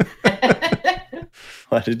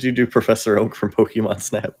 Why did you do Professor Oak from Pokemon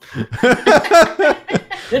Snap?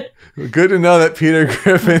 Good to know that Peter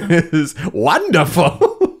Griffin is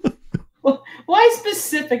wonderful. Why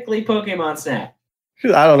specifically Pokemon Snap?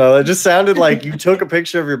 I don't know. It just sounded like you took a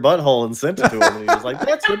picture of your butthole and sent it to him. And he was like,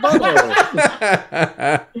 that's your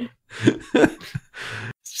butthole.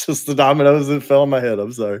 It's just the dominoes that fell on my head.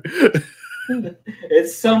 I'm sorry.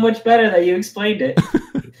 It's so much better that you explained it.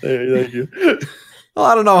 Thank you. Well,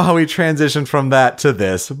 I don't know how we transitioned from that to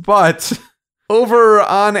this, but over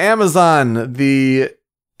on Amazon, the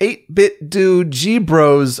 8-Bit Dude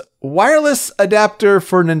G-Bros wireless adapter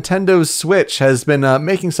for Nintendo Switch has been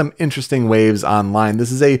making some interesting waves online.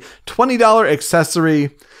 This is a $20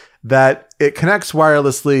 accessory that it connects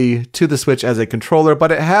wirelessly to the Switch as a controller,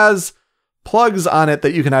 but it has plugs on it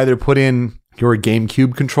that you can either put in your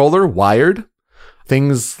GameCube controller wired,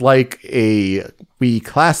 things like a Wii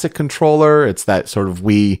Classic controller. It's that sort of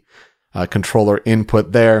Wii controller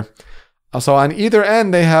input there. So on either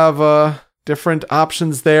end, they have different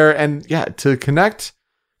options there. And yeah, to connect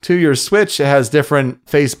to your Switch, it has different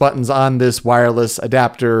face buttons on this wireless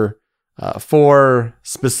adapter for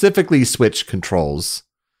specifically Switch controls.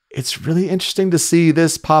 It's really interesting to see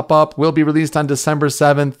this pop up. Will be released on December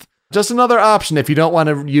 7th. Just another option if you don't want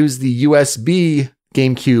to use the USB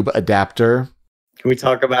GameCube adapter. Can we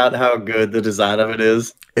talk about how good the design of it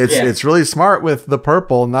is? It's really smart with the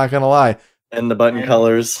purple, not going to lie. And the button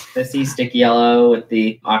colors. The C-stick yellow with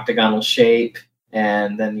the octagonal shape.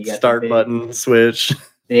 And then you got start button, switch.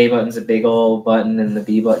 The A button's a big old button, and the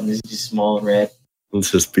B button is just small and red.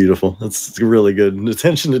 It's just beautiful. It's really good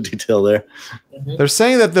attention to detail there. Mm-hmm. They're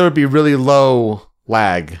saying that there would be really low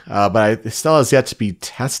lag, but it still has yet to be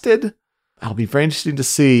tested. I'll be very interested to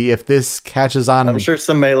see if this catches on. I'm sure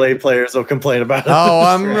some Melee players will complain about it. Oh,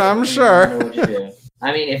 I'm sure.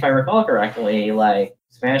 I mean, if I recall correctly, like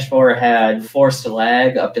Smash 4 had forced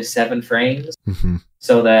lag up to 7 frames,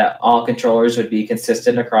 so that all controllers would be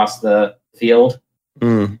consistent across the field.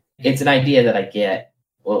 Mm. It's an idea that I get.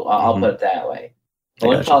 Well, I'll put it that way. I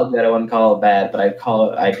wouldn't call it good, I wouldn't call it bad, but I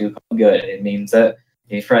do call it good. It means that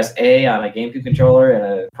if you press A on a GameCube controller and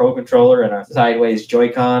a Pro controller and a sideways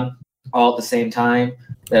Joy-Con all at the same time,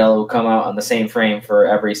 that it'll come out on the same frame for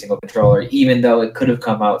every single controller, even though it could have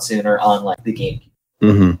come out sooner on like the GameCube.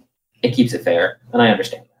 Mm-hmm. It keeps it fair, and I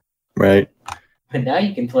understand that. Right. But now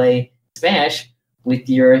you can play Smash with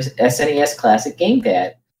your SNES Classic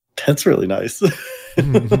gamepad. That's really nice.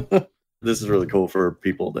 This is really cool for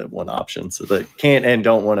people that want options, so they can't and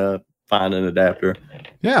don't want to find an adapter.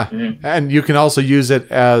 Yeah. Mm-hmm. And you can also use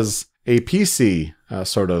it as a PC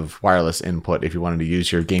sort of wireless input if you wanted to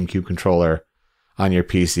use your GameCube controller on your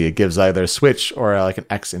PC. It gives either a Switch or like an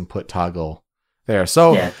X input toggle there.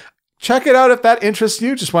 So check it out if that interests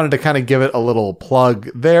you. Just wanted to kind of give it a little plug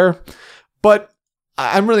there. But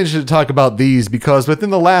I'm really interested to talk about these because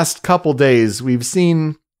within the last couple days, we've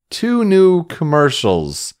seen 2 new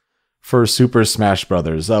commercials for Super Smash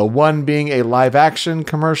Brothers. One being a live action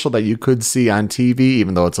commercial that you could see on TV,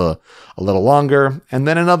 even though it's a little longer. And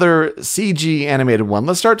then another CG animated one.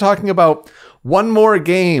 Let's start talking about One More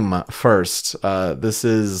Game first. This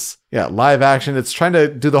is, live action. It's trying to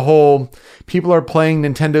do the whole people are playing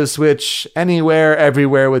Nintendo Switch anywhere,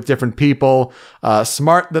 everywhere with different people.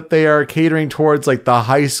 Smart that they are catering towards like the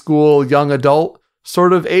high school, young adult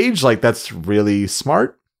sort of age. Like that's really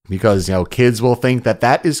smart because, kids will think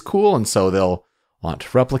that is cool. And so they'll want to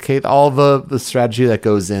replicate all the strategy that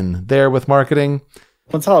goes in there with marketing.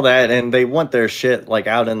 What's all that? And they want their shit like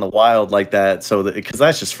out in the wild like that. So that, because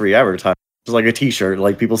that's just free advertising. It's like a t-shirt,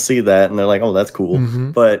 like people see that and they're like, oh, that's cool. Mm-hmm.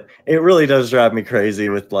 But it really does drive me crazy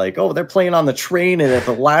with like, oh, they're playing on the train and at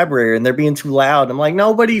the library and they're being too loud. I'm like,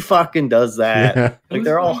 nobody fucking does that. Yeah. Like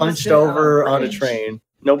they're all hunched over on a train.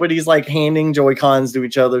 Nobody's like handing Joy-Cons to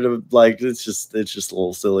each other to like, it's just a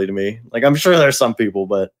little silly to me. Like I'm sure there's some people,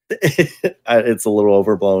 but it's a little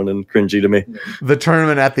overblown and cringy to me. The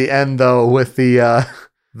tournament at the end though, with the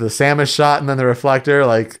Samus shot and then the reflector,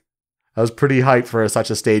 like that was pretty hype for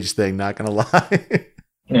such a stage thing, not gonna lie.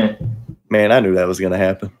 Yeah. Man, I knew that was gonna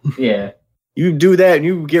happen. Yeah. You do that and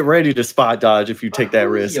you get ready to spot dodge if you take that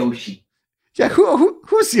risk. Yoshi. Yeah,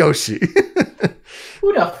 who's Yoshi?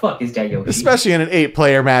 Who the fuck is that Yoshi? Especially in an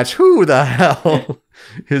 8-player match, who the hell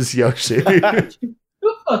is Yoshi?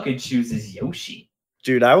 Who fucking chooses Yoshi?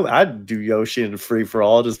 Dude, I'd do Yoshi in free for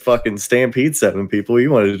all, just fucking stampede 7 people.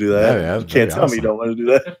 You wanted to do that? Yeah, you can't tell me you don't want to do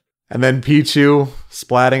that. And then Pichu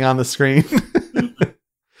splatting on the screen.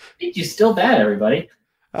 Pichu's still bad, everybody.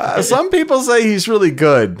 Some people say he's really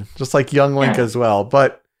good, just like Young Link as well.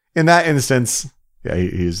 But in that instance,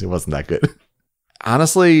 he wasn't that good.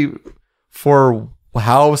 Honestly, for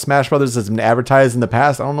how Smash Brothers has been advertised in the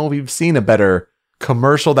past, I don't know if we've seen a better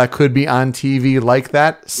commercial that could be on TV like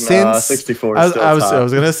that since 64. I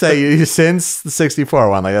was gonna say since the 64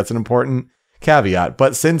 one. Like that's an important caveat.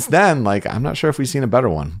 But since then, like I'm not sure if we've seen a better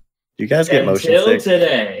one. You guys get motion Until sick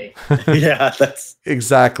today. Yeah, that's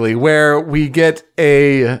exactly where we get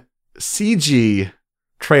a CG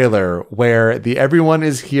trailer where the "Everyone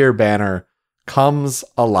is Here" banner comes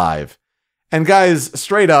alive. And guys,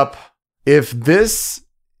 straight up, if this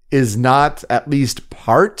is not at least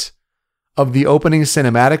part of the opening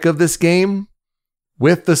cinematic of this game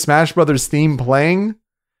with the Smash Brothers theme playing,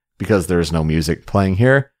 because there's no music playing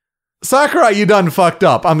here, Sakurai, you done fucked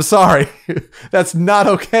up. I'm sorry. That's not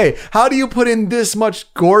okay. How do you put in this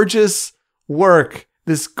much gorgeous work,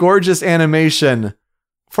 this gorgeous animation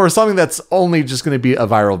for something that's only just going to be a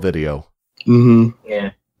viral video? Mm-hmm.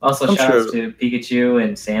 Yeah. Also, shout outs to Pikachu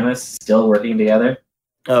and Samus still working together.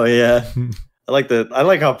 Oh yeah, I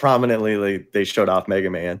like how prominently they showed off Mega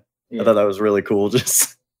Man. Yeah. I thought that was really cool.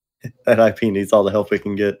 Just that IP needs all the help it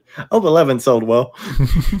can get. Oh, 11 sold well.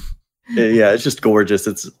 Yeah, it's just gorgeous.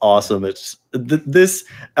 It's awesome. It's this.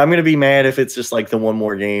 I'm gonna be mad if it's just like the One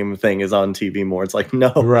More Game thing is on TV more. It's like,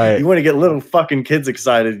 no, right? You want to get little fucking kids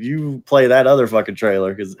excited? You play that other fucking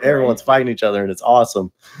trailer because everyone's fighting each other and it's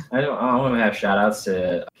awesome. I want to have shout outs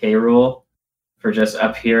to K. Rool for just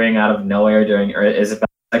appearing out of nowhere during Isabel's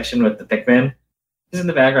section with the Pikmin. Just in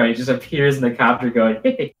the background, he just appears in the copter going,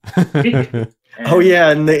 hey. Oh yeah,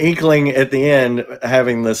 and the Inkling at the end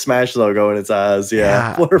having the Smash logo in its eyes.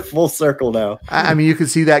 Yeah. We're full circle now. I mean, you could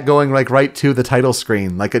see that going like right to the title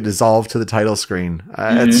screen, like it dissolved to the title screen.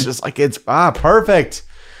 It's just like it's perfect.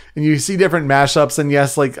 And you see different mashups, and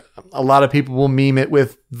yes, like a lot of people will meme it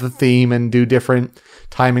with the theme and do different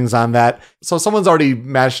timings on that. So someone's already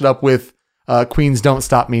mashed it up with Queen's "Don't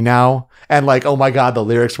Stop Me Now," and like, oh my god, the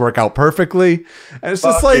lyrics work out perfectly. And it's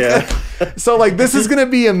just like, so like this is gonna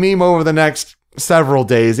be a meme over the next several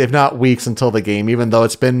days, if not weeks, until the game, even though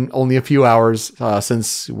it's been only a few hours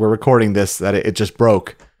since we're recording this that it just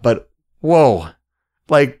broke. But whoa,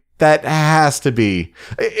 like that has to be,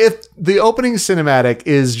 if the opening cinematic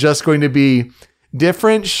is just going to be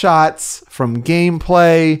different shots from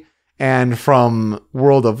gameplay and from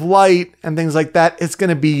World of Light and things like that, it's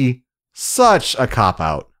going to be such a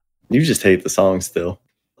cop-out. You just hate the song still.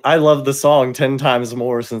 I love the song 10 times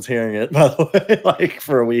more since hearing it, by the way, like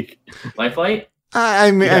for a week. Lifelite? I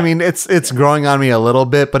mean, it's growing on me a little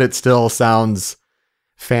bit, but it still sounds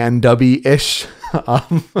fan-dubby-ish.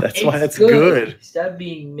 That's why it's good. Stop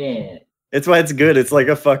being mad. It's why it's good. It's like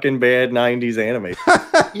a fucking bad 90s anime.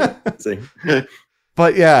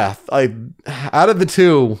 But yeah, like out of the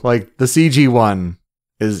two, like the CG one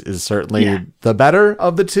is certainly the better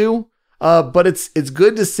of the two. But it's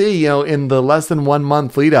good to see, in the less than 1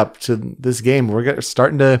 month lead up to this game, we're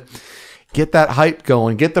starting to get that hype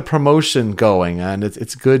going, get the promotion going, and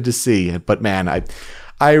it's good to see. But man,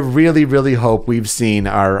 I really, really hope we've seen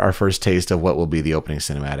our first taste of what will be the opening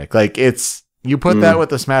cinematic. Like, you put that with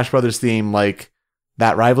the Smash Brothers theme, like,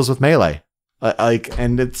 that rivals with Melee.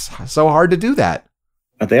 And it's so hard to do that.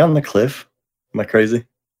 Are they on the cliff? Am I crazy?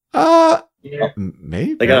 Yeah.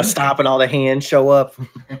 Maybe. They gotta stop and all the hands show up.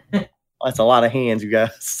 That's a lot of hands, you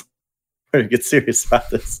guys. Better get serious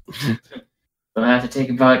about this. We'll have to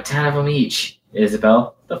take about 10 of them each.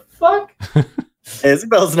 Isabel, the fuck?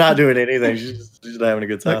 Isabel's not doing anything. She's just having a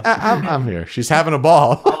good time. Like, I'm here. She's having a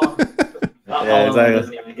ball. Yeah, exactly.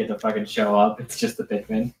 Doesn't even get to fucking show up. It's just the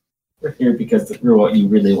Pikmin. We're here because we're what you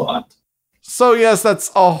really want. So yes,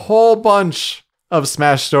 that's a whole bunch of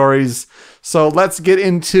Smash stories. So let's get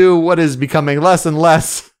into what is becoming less and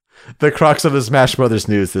less the crux of the Smash Brothers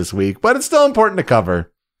news this week, but it's still important to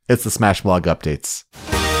cover. It's the Smash Blog updates.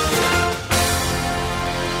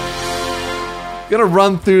 Gonna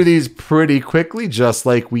run through these pretty quickly, just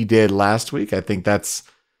like we did last week. I think that's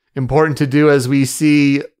important to do as we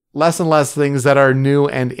see less and less things that are new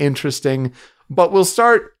and interesting. But we'll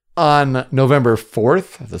start on November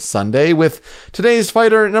 4th, the Sunday, with today's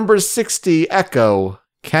fighter number 60, Echo,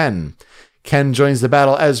 Ken. Ken joins the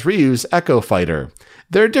battle as Ryu's Echo fighter.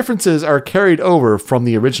 Their differences are carried over from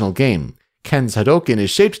the original game. Ken's Hadouken is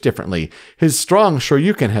shaped differently, his strong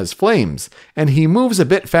Shoryuken has flames, and he moves a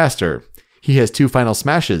bit faster. He has 2 final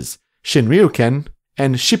smashes, Shinryuken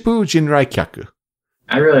and Shippu Jinraikyaku.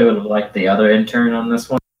 I really would have liked the other intern on this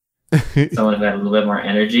one. Someone who had a little bit more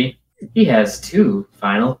energy. He has 2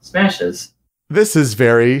 final smashes. This is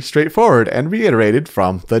very straightforward and reiterated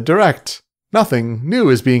from the Direct. Nothing new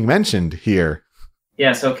is being mentioned here.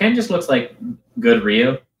 Yeah, so Ken just looks like good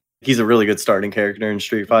Ryu. He's a really good starting character in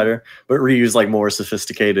Street Fighter, but Ryu's like more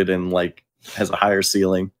sophisticated and like has a higher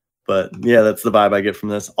ceiling. But yeah, that's the vibe I get from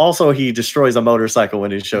this. Also, he destroys a motorcycle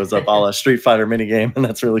when he shows up, a la Street Fighter minigame, and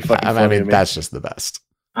that's really fucking funny. I mean, to me. that's just the best.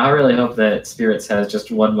 I really hope that Spirits has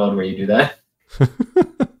just one mode where you do that.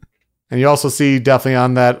 And you also see definitely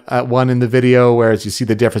on that one in the video, whereas you see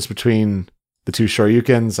the difference between the 2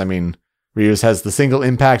 Shoryukens. I mean, Ryu's has the single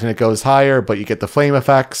impact and it goes higher, but you get the flame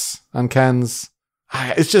effects on Ken's.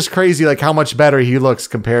 It's just crazy, like how much better he looks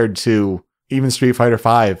compared to even Street Fighter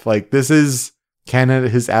V. Like, this is Ken at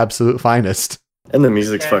his absolute finest. And the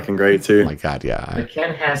music's fucking great too. Oh my god, yeah. But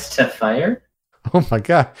Ken has to fire. Oh my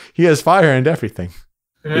god, he has fire and everything.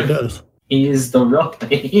 He does. He is the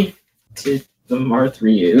Rocky to the Marth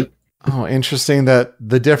Ryu. Oh, interesting that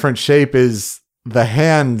the different shape is the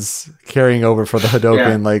hands carrying over for the Hadouken.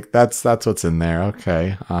 Yeah. Like, that's what's in there.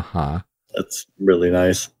 Okay. Uh-huh. That's really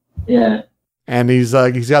nice. Yeah. And he's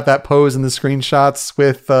got that pose in the screenshots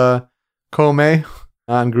with Kome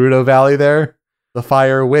on Gerudo Valley there. The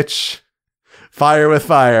fire witch. Fire with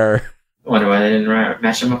fire. I wonder why they didn't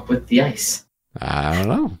match him up with the ice. I don't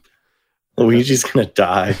know. Luigi's gonna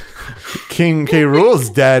die. King K. Rool's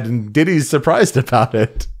dead and Diddy's surprised about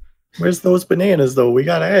it. Where's those bananas though? We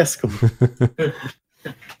gotta ask him.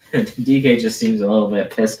 DK just seems a little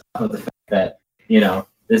bit pissed off with the fact that,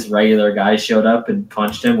 this regular guy showed up and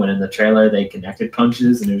punched him when in the trailer they connected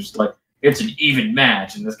punches and it was just like, it's an even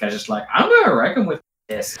match. And this guy's just like, I'm going to reckon with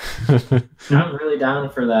this. I'm really down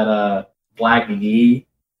for that Black Gi.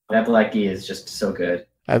 That Black Gi is just so good.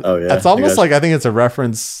 Oh, yeah. That's almost like, I think it's a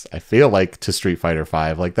reference, I feel like, to Street Fighter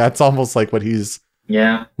V. Like, that's almost like what he's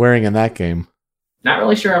wearing in that game. Not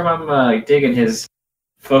really sure if I'm digging his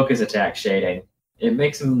focus attack shading. It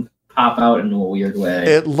makes him pop out in a weird way.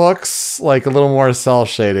 It looks like a little more cell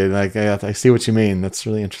shaded. Like, I see what you mean. That's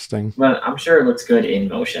really interesting. But I'm sure it looks good in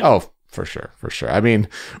motion. Oh, for sure. For sure. I mean,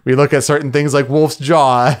 we look at certain things like Wolf's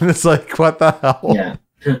Jaw and it's like, what the hell? Yeah.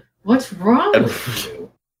 What's wrong with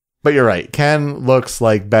you? But you're right. Ken looks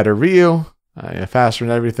like better Ryu, faster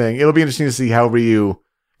and everything. It'll be interesting to see how Ryu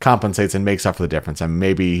compensates and makes up for the difference. And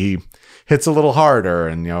maybe he hits a little harder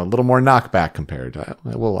and, a little more knockback compared.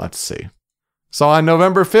 We'll have to see. So on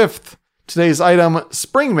November 5th, today's item,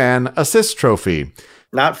 Springman Assist Trophy.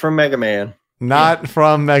 Not from Mega Man. Not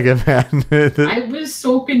from Mega Man. I was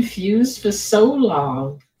so confused for so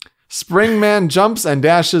long. Springman jumps and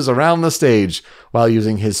dashes around the stage while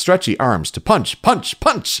using his stretchy arms to punch, punch,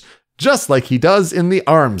 punch, just like he does in the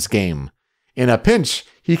ARMS game. In a pinch,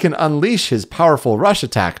 he can unleash his powerful rush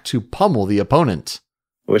attack to pummel the opponent.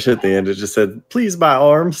 Wish at the end it just said, please buy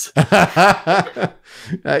arms.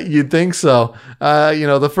 You'd think so.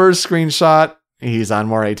 The first screenshot, he's on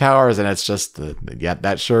Moray Towers, and it's just,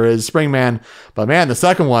 that sure is Springman. But man, the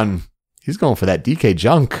second one, he's going for that DK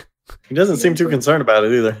junk. He doesn't seem too concerned about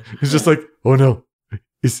it either. He's just like, oh no,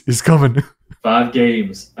 he's coming. 5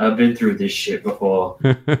 games. I've been through this shit before.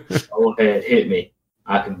 Go ahead, hit me.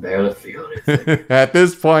 I can barely feel it. At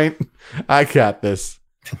this point, I got this.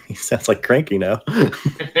 He sounds like Cranky now.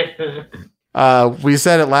 We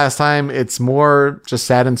said it last time. It's more just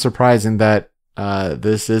sad and surprising that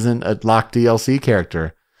this isn't a locked DLC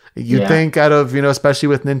character. You'd think out of, especially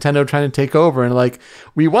with Nintendo trying to take over and like,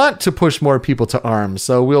 we want to push more people to ARMS.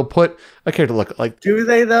 So we'll put a character look like. Do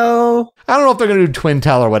they though? I don't know if they're going to do Twin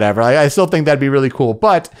Tail or whatever. I still think that'd be really cool,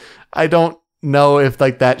 but I don't know if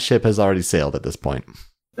like that ship has already sailed at this point.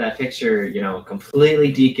 That picture,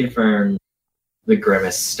 completely deconfirmed the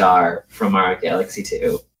Grimace star from Mario Galaxy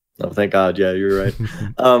 2. Oh, thank God. Yeah, you're right.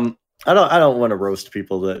 I don't want to roast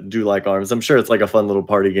people that do like ARMS. I'm sure it's like a fun little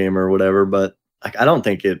party game or whatever, but like, I don't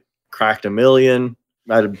think it cracked 1 million.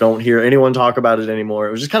 I don't hear anyone talk about it anymore.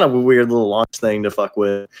 It was just kind of a weird little launch thing to fuck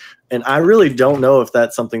with. And I really don't know if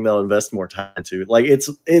that's something they'll invest more time into. Like,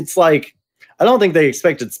 it's like, I don't think they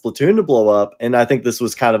expected Splatoon to blow up. And I think this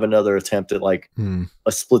was kind of another attempt at like a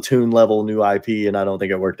Splatoon level new IP. And I don't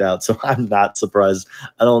think it worked out. So I'm not surprised.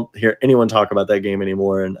 I don't hear anyone talk about that game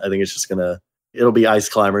anymore. And I think it's just it'll be Ice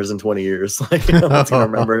Climbers in 20 years. Like, no one's going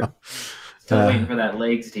to remember it. Still waiting for that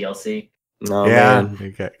Legs DLC. Oh, yeah, man.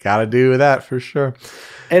 you gotta do that for sure.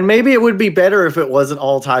 And maybe it would be better if it wasn't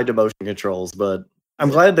all tied to motion controls, but I'm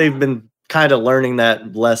glad they've been kind of learning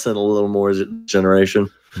that lesson a little more generation.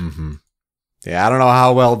 Mm-hmm. Yeah, I don't know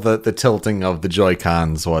how well the tilting of the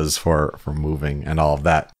Joy-Cons was for moving and all of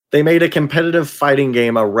that. They made a competitive fighting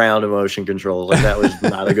game around a motion control. Like, that was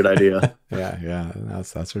not a good idea. Yeah,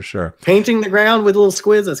 that's for sure. Painting the ground with little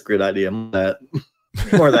squids, that's a good idea.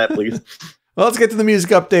 More of that, please. Well, let's get to the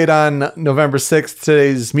music update on November 6th.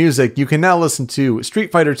 Today's music, you can now listen to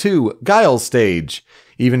Street Fighter II Guile's Stage.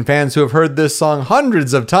 Even fans who have heard this song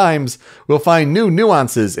hundreds of times will find new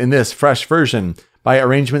nuances in this fresh version by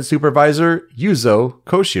arrangement supervisor Yuzo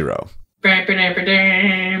Koshiro.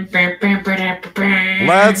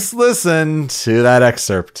 Let's listen to that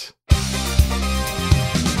excerpt.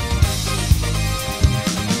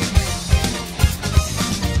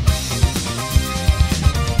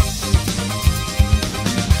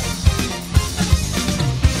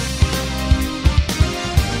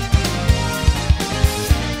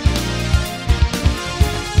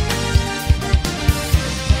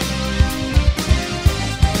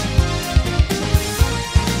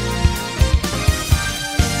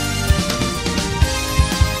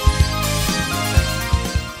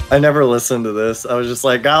 I never listened to this. I was just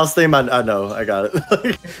like, Guile's theme, I know, I got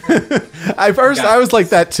it. At first, I was like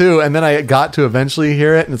that too, and then I got to eventually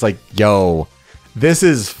hear it, and it's like, yo, this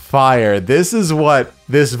is fire. This is what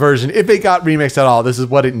this version, if it got remixed at all, this is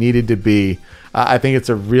what it needed to be. I think it's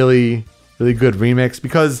a really, really good remix,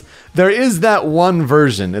 because there is that one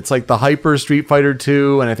version. It's like the Hyper Street Fighter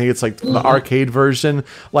 2, and I think it's like the arcade version.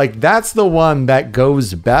 Like, that's the one that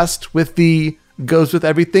goes best with the goes with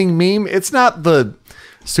everything meme. It's not the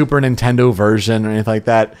Super Nintendo version or anything like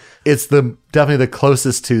that. It's definitely the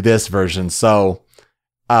closest to this version. So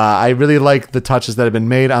I really like the touches that have been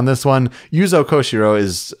made on this one. Yuzo Koshiro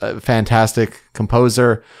is a fantastic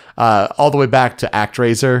composer, all the way back to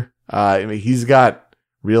ActRaiser. He's got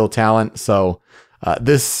real talent. So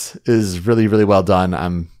this is really, really well done.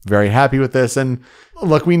 I'm very happy with this. And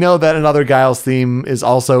look, we know that another Guile's theme is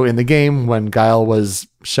also in the game when Guile was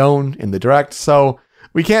shown in the direct. So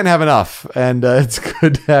we can't have enough, and it's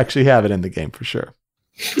good to actually have it in the game for sure.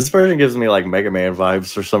 This version gives me like Mega Man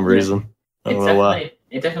vibes for some reason. I don't know why.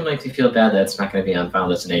 It definitely makes me feel bad that it's not going to be on Final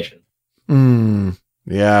Destination.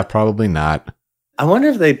 Yeah, probably not. I wonder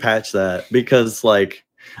if they patch that, because like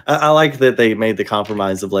I like that they made the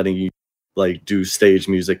compromise of letting you like do stage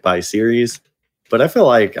music by series. But I feel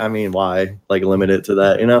like, I mean, why like limit it to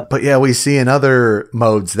that, you know? But yeah, we see in other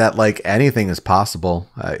modes that like anything is possible.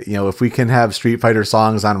 If we can have Street Fighter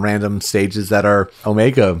songs on random stages that are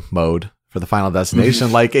Omega mode for the Final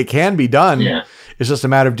Destination, like it can be done. Yeah. It's just a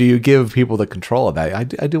matter of, do you give people the control of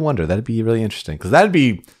that? I do wonder. That'd be really interesting, because that'd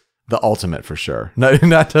be the ultimate for sure.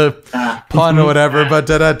 Not to pun or whatever, but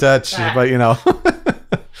but you know.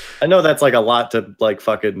 I know that's like a lot to like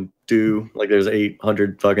fucking do. Like there's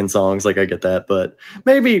 800 fucking songs. Like I get that, but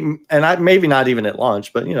maybe not even at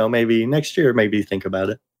launch, but maybe next year, maybe think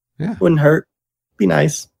about it. Yeah. Wouldn't hurt. Be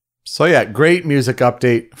nice. So yeah, great music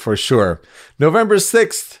update for sure. November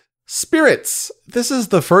 6th, Spirits. This is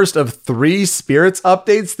the first of 3 Spirits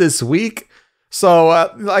updates this week. So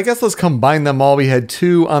I guess let's combine them all. We had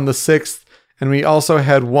 2 on the 6th, and we also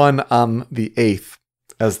had 1 on the 8th.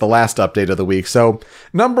 As the last update of the week. So,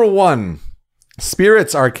 number 1,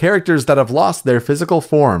 spirits are characters that have lost their physical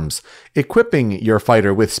forms. Equipping your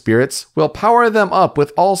fighter with spirits will power them up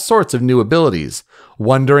with all sorts of new abilities.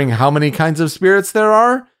 Wondering how many kinds of spirits there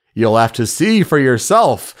are? You'll have to see for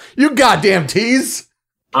yourself. You goddamn tease!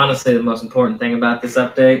 honestly, the most important thing about this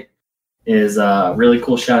update is a really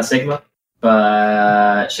cool shot of Sigma,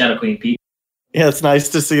 but Shadow Queen Pete. Yeah, it's nice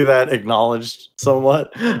to see that acknowledged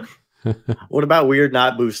somewhat. What about Weird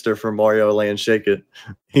Not Booster from Mario Land Shake It?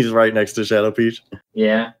 He's right next to Shadow Peach.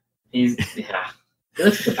 Yeah, he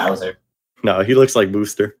looks like a Bowser. No, he looks like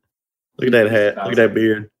Booster. Look at that hat. Look at that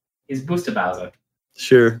beard. He's Booster Bowser.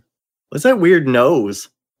 Sure. What's that weird nose?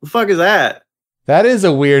 What the fuck is that? That is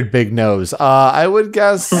a weird big nose. I would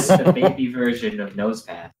guess It's the baby version of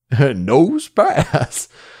Nosepath. nose pass.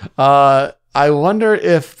 I wonder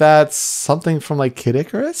if that's something from like Kid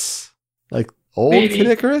Icarus, like old Maybe. Kid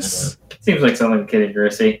Icarus. Seems like something Kid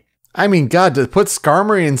Icarus-y. I mean, God, to put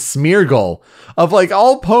Skarmory and Smeargle of like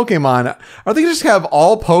all Pokemon, are they just have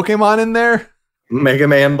all Pokemon in there? Mega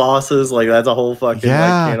Man bosses, like that's a whole fucking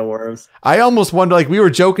Yeah. like, can of worms. I almost wonder, like we were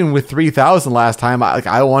joking with 3,000 last time.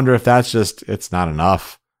 I wonder if that's just, it's not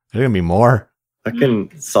enough. There's gonna be more. Fucking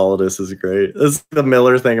Solidus is great. This is the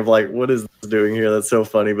Miller thing of like, what is this doing here? That's so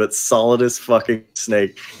funny. But Solidus fucking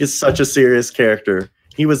Snake is such a serious character.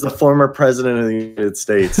 He was the former president of the United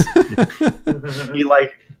States. He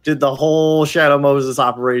like did the whole Shadow Moses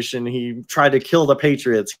operation. He tried to kill the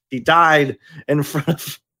Patriots. He died in front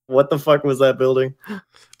of what the fuck was that building?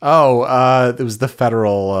 Oh, it was the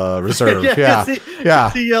Federal Reserve. Yeah. Yeah.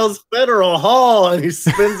 He yells Federal Hall and he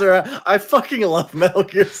spins around. I fucking love Metal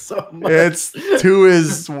Gear so much. It's 2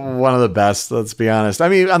 is one of the best, let's be honest. I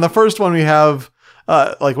mean, on the first one, we have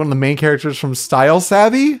like one of the main characters from Style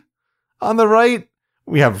Savvy on the right.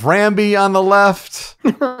 We have Rambi on the left.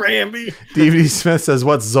 Rambi. DVD Smith says,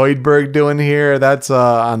 what's Zoidberg doing here? That's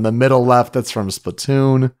on the middle left. That's from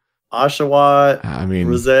Splatoon. Oshawott. I mean,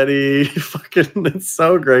 Rossetti. Fucking, it's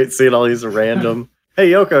so great seeing all these random. Hey,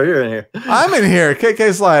 Yoko, you're in here. I'm in here.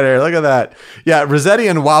 KK Slider. Look at that. Yeah, Rossetti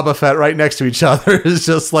and Wobbuffet right next to each other is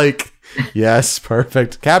just like, yes,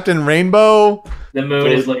 perfect. Captain Rainbow. The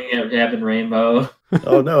moon is looking at Captain Rainbow.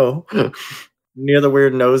 Oh, no. Near the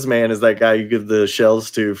weird nose man is that guy you give the shells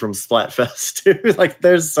to from Splatfest, too. Like,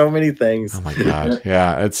 there's so many things. Oh, my God.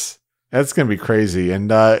 Yeah, that's going to be crazy. And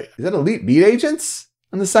is that Elite Beat Agents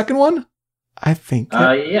on the second one? I think.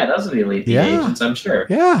 Yeah, those are the Elite Beat Agents, I'm sure.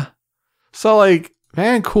 Yeah. So, like,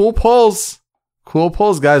 man, cool pulls. Cool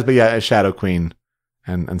pulls, guys. But yeah, Shadow Queen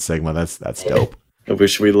and Sigma, that's dope. I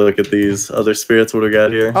wish we look at these other spirits. What we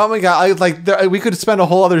got here? Oh my God. We could spend a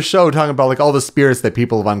whole other show talking about like all the spirits that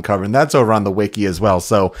people have uncovered. And that's over on the wiki as well.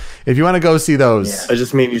 So if you want to go see those. I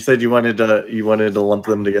just mean, you said you wanted to lump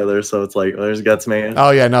them together. So it's like, there's Guts Man.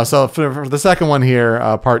 Oh yeah, no. So for the second one here,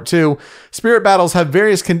 part 2, spirit battles have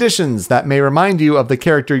various conditions that may remind you of the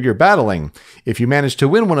character you're battling. If you manage to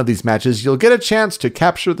win one of these matches, you'll get a chance to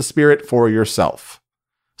capture the spirit for yourself.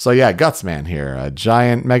 So yeah, Guts Man here, a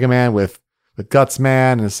giant Mega Man with Guts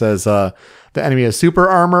Man, and it says the enemy has super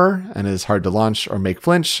armor and is hard to launch or make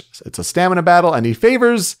flinch. It's a stamina battle, and he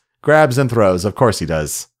favors grabs and throws. Of course he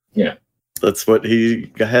does. Yeah. That's what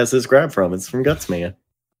he has his grab from. It's from Guts Man.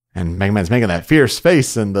 And Mega Man's making that fierce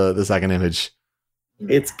face in the second image.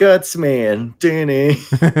 It's Guts Man. Dinny.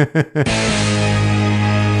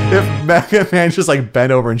 If Mega Man just like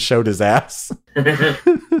bent over and showed his ass.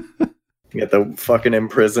 You got the fucking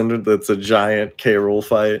imprisoned. That's a giant K. Rool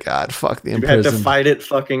fight. God, fuck the You had to imprisoned. fight it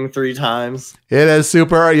fucking 3 times. It is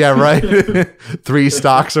super, yeah, right. 3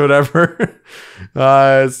 stocks or whatever.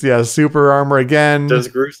 It's super armor again. Does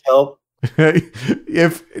Groose help?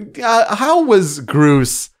 If how was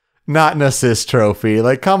Groose not an assist trophy?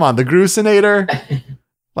 Like, come on, the Groosinator.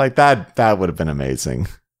 Like that would have been amazing.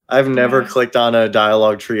 I've never clicked on a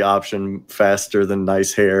dialogue tree option faster than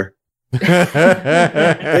nice hair.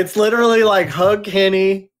 It's literally like hug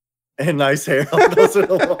Kenny and nice hair. Those are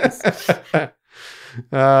the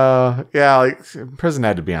ones. Yeah, like prison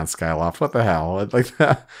had to be on Skyloft. What the hell? Like,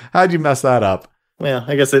 how'd you mess that up? Yeah,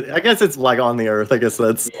 I guess it's like on the earth. I guess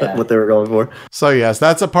that's what they were going for. So yes,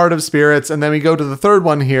 that's a part of spirits, and then we go to the third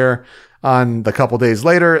one here. On the couple days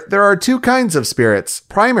later, there are 2 kinds of spirits.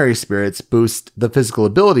 Primary spirits boost the physical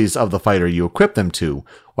abilities of the fighter you equip them to,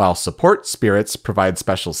 while support spirits provide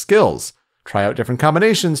special skills. Try out different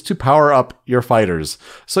combinations to power up your fighters.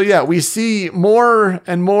 So yeah, we see more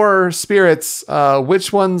and more spirits.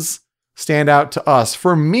 Which ones stand out to us?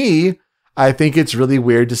 For me, I think it's really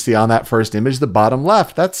weird to see on that first image, the bottom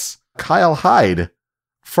left. That's Kyle Hyde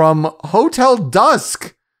from Hotel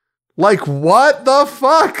Dusk. Like, what the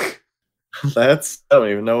fuck? I don't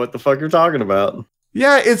even know what the fuck you're talking about.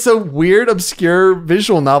 Yeah, it's a weird, obscure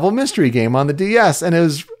visual novel mystery game on the DS,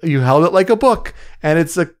 and you held it like a book, and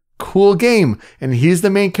it's a cool game, and he's the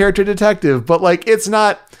main character detective, but like, it's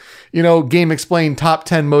not, Game Explained top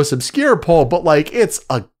 10 most obscure poll, but like, it's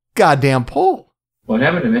a goddamn poll. What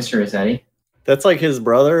happened to Mr. Rossetti? That's like his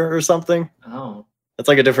brother or something. Oh. That's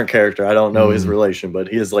like a different character. I don't know his Mm. relation, but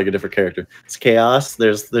he is like a different character. It's Chaos.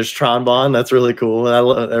 There's Tronbon. That's really cool.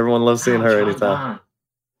 Everyone loves seeing her anytime.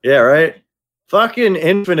 Yeah, right? Fucking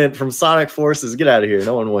Infinite from Sonic Forces. Get out of here.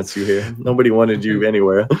 No one wants you here. Nobody wanted you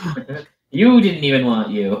anywhere. You didn't even want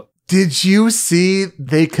you. Did you see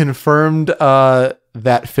they confirmed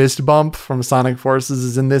that fist bump from Sonic Forces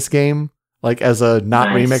is in this game? Like as a not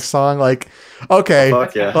Nice. remix song? Like, okay.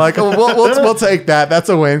 Fuck yeah. Like we'll take that. That's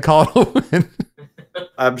a win. Call it a win.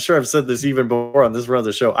 I'm sure I've said this even before on this run of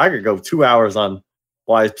the show. I could go 2 hours on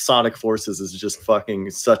why Sonic Forces is just fucking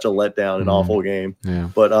such a letdown, an Mm. awful game. Yeah.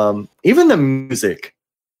 But even the music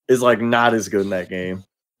is like not as good in that game.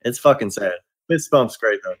 It's fucking sad. Fist Bump's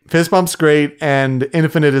great though. Fist bump's great, and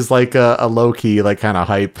Infinite is like a low key, like kind of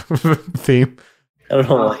hype theme. I don't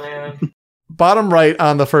know. Oh, why. man. Bottom right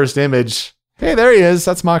on the first image. Hey, there he is.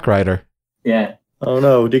 That's Mock Rider. Yeah. Oh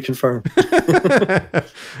no, deconfirm.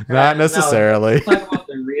 Not necessarily. Talk about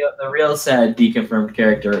the real sad deconfirmed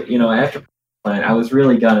character. You know, after Planet, I was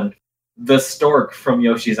really gunning the stork from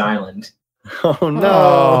Yoshi's Island. Oh no.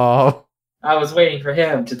 Oh. I was waiting for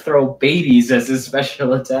him to throw babies as his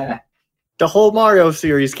special attack. The whole Mario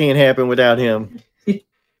series can't happen without him.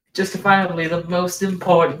 Justifiably the most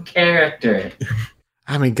important character.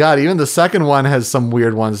 I mean, God, even the second one has some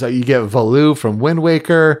weird ones. You get Valoo from Wind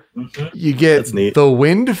Waker. Mhm. You get That's neat. the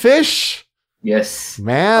Windfish. Yes.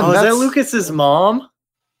 Man, Oh, is that's, that Lucas's mom?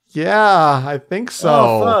 Yeah, I think so.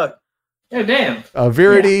 Oh fuck. Oh, damn.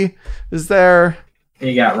 Verity is there. And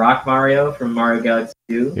you got Rock Mario from Mario Galaxy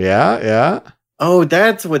 2. Yeah. Oh,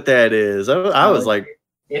 that's what that is. I was like,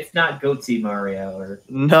 It's not Goatsy Mario or.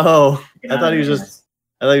 no. I thought he was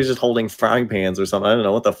just holding frying pans or something. I don't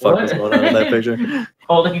know what the fuck was going on in that picture.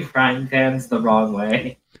 Holding frying pans the wrong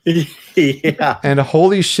way. Yeah. And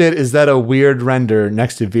holy shit, is that a weird render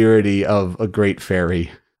next to Verity of a great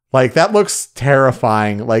fairy? Like, that looks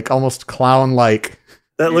terrifying, like almost clown-like.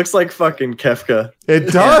 That looks like fucking Kefka.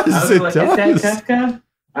 It Yeah, I does. was It like, does. Is that Kefka?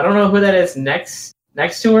 I don't know who that is next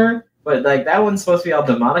to her, but like that one's supposed to be all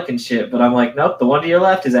demonic and shit. But I'm like, nope, the one to your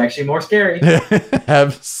left is actually more scary.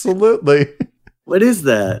 Absolutely. What is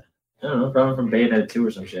that? I don't know, probably from Bayonetta 2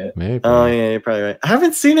 or some shit. Maybe. Oh yeah, you're probably right. I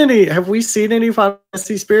haven't seen any. Have we seen any Final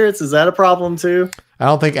Fantasy spirits? Is that a problem too? I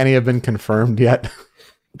don't think any have been confirmed yet.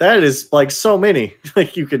 That is like so many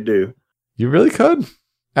like you could do. You really could.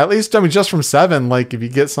 At least, I mean, just from 7, like if you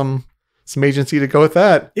get some agency to go with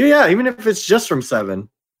that. Yeah, even if it's just from 7.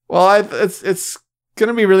 Well, it's going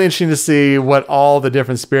to be really interesting to see what all the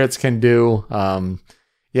different spirits can do.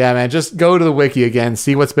 Yeah, man, just go to the wiki again,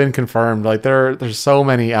 see what's been confirmed. Like there's so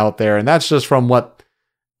many out there, and that's just from what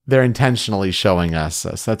they're intentionally showing us.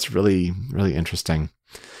 So that's really, really interesting.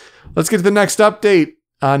 Let's get to the next update.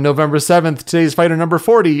 On November 7th, today's fighter number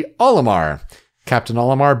 40, Olimar. Captain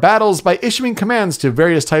Olimar battles by issuing commands to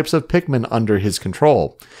various types of Pikmin under his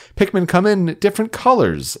control. Pikmin come in different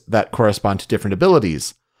colors that correspond to different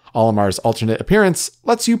abilities. Olimar's alternate appearance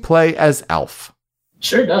lets you play as Alf.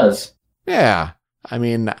 Sure does. Yeah, I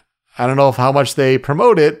mean, I don't know how much they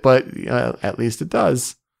promote it, but at least it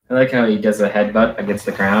does. I like how he does a headbutt against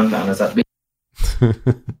the ground on his upbeat.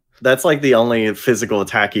 That's like the only physical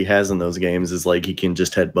attack he has in those games is like he can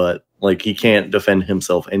just headbutt. Like he can't defend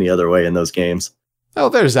himself any other way in those games. Oh,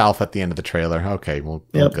 there's Alf at the end of the trailer. Okay, well,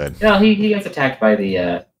 Yep. good. No, he gets attacked by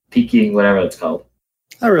the peaking, whatever it's called.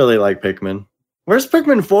 I really like Pikmin. Where's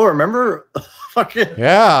Pikmin 4? Remember fucking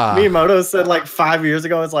Yeah. Miyamoto said like 5 years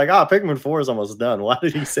ago, it's like, Pikmin 4 is almost done. Why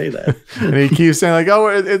did he say that? And he keeps saying like, "Oh,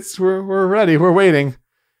 we're ready, we're waiting."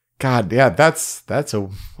 God, yeah, that's a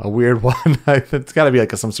weird one. It's got to be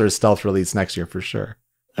like some sort of stealth release next year for sure.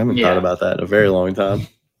 I haven't Yeah. thought about that in a very long time.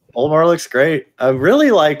 Olimar looks great. I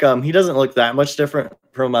really like he doesn't look that much different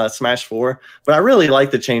from Smash 4, but I really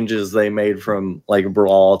like the changes they made from like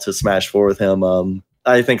Brawl to Smash 4 with him.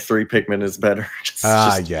 I think 3 Pikmin is better.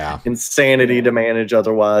 Just Yeah. insanity to manage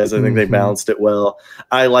otherwise. I think they Mhm. balanced it well.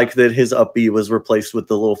 I like that his up B was replaced with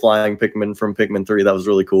the little flying Pikmin from Pikmin 3. That was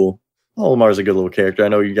really cool. Olimar's a good little character. I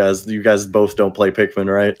know you guys both don't play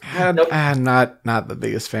Pikmin, right? Nope. I'm not the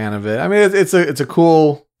biggest fan of it. I mean, it's a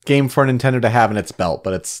cool game for Nintendo to have in its belt,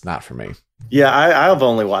 but it's not for me. Yeah, I've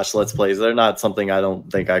only watched Let's Plays. They're not something I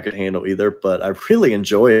don't think I could handle either, but I really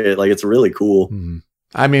enjoy it. Like, it's really cool.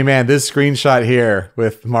 I mean, man, this screenshot here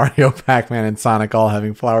with Mario, Pac-Man, and Sonic all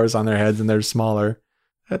having flowers on their heads and they're smaller.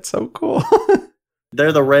 That's so cool.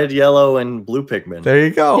 They're the red, yellow, and blue Pikmin. There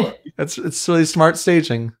you go. It's really smart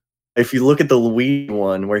staging. If you look at the Luigi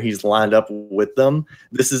one where he's lined up with them,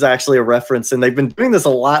 this is actually a reference, and they've been doing this a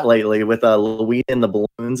lot lately with Luigi and the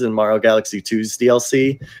balloons in Mario Galaxy 2's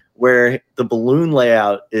DLC, where the balloon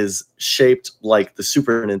layout is shaped like the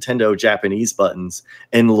Super Nintendo Japanese buttons,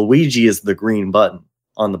 and Luigi is the green button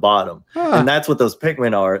on the bottom. Huh. And that's what those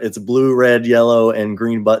Pikmin are. It's blue, red, yellow, and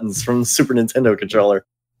green buttons from the Super Nintendo controller.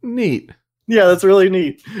 Neat. Yeah, that's really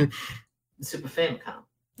neat. Super Famicom.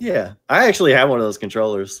 Yeah, I actually have one of those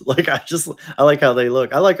controllers. Like, I like how they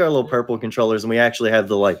look. I like our little purple controllers, and we actually have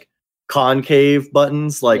the like concave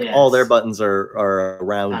buttons. Like all their Yes. buttons are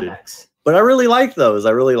rounded. Convex. But I really like those.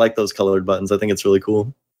 I really like those colored buttons. I think it's really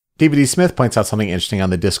cool. DVD Smith points out something interesting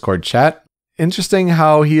on the Discord chat. Interesting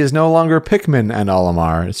how he is no longer Pikmin and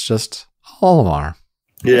Olimar. It's just Olimar.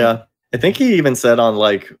 Yeah, I think he even said on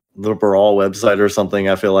like the Brawl website or something.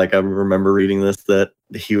 I feel like I remember reading this that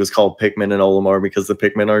he was called Pikmin and Olimar because the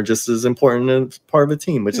Pikmin are just as important as part of the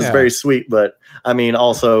team, which is Yeah. very sweet. But I mean,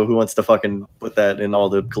 also, who wants to fucking put that in all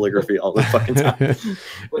the calligraphy all the fucking time?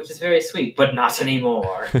 Which is very sweet, but not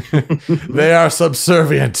anymore. They are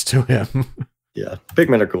subservient to him. Yeah,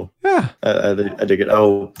 Pikmin are cool. Yeah. I dig it.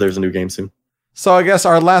 Oh, there's a new game soon. So I guess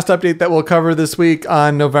our last update that we'll cover this week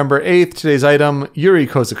on November 8th, today's item, Yuri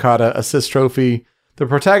Kozukata Assist Trophy. The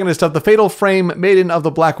protagonist of the Fatal Frame Maiden of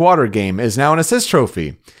the Blackwater game is now an assist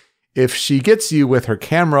trophy. If she gets you with her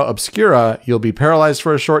camera obscura, you'll be paralyzed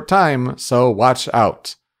for a short time, so watch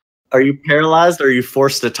out. Are you paralyzed or are you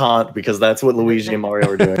forced to taunt? Because that's what Luigi and Mario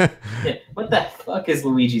are doing. Yeah, what the fuck is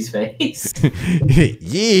Luigi's face?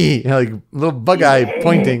 Yee! Like little bug eye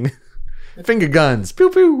pointing. Finger guns. Pew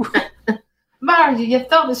pew. Mario, your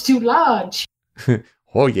thumb is too large.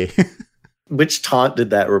 Oh yeah. Which taunt did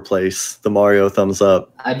that replace? The Mario thumbs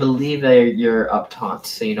up. I believe that you're up taunt,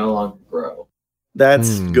 so you no longer grow.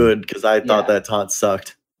 That's Hmm. good because I thought Yeah. that taunt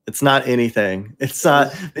sucked. It's not anything. It's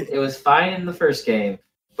not. It was fine in the first game,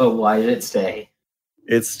 but why did it stay?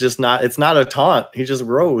 It's just not. It's not a taunt. He just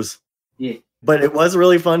grows. Yeah. But it was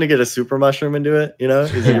really fun to get a super mushroom into it. You know,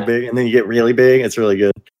 is Yeah. it big and then you get really big. It's really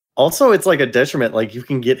good. Also, it's like a detriment. Like you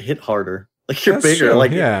can get hit harder. Like you're That's bigger. true,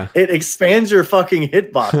 Like yeah. it expands your fucking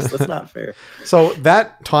hitbox. That's not fair. So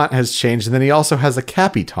that taunt has changed, and then he also has a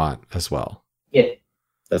Cappy taunt as well. Yeah,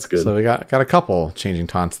 That's good. So we got a couple changing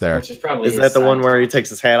taunts there. which is probably Is his that the one side where he taunt. takes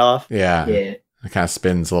his hat off? Yeah. Yeah, It kind of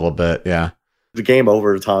spins a little bit. Yeah. The game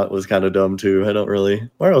over taunt was kind of dumb too. I don't really.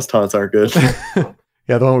 Mario's taunts aren't good.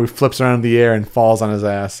 Yeah, the one where he flips around in the air and falls on his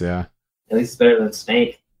ass. Yeah. at least it's better than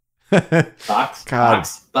Snake. Box, God.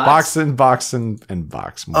 box. box and box.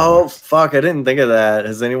 More Oh box. fuck! I didn't think of that.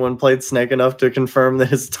 Has anyone played Snake enough to confirm that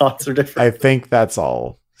his taunts are different? I think that's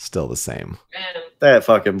all still the same. Man, That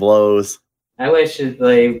fucking blows. I wish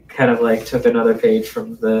they kind of like took another page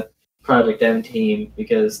from the Project M team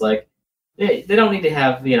because like they don't need to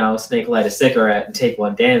have Snake light a cigarette and take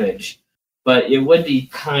one damage, but it would be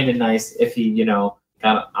kind of nice if he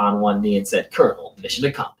got on one knee and said, "Colonel, mission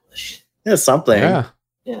accomplished." Yeah, something. Yeah.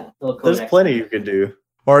 Yeah, little There's codex. plenty you could do.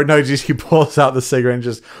 Or no, just he pulls out the cigarette and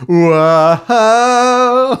just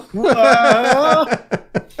whoa. Whoa.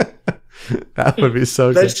 That would be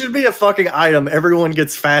so That good. should be a fucking item. Everyone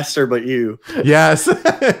gets faster, but you. Yes.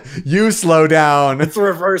 You slow down. It's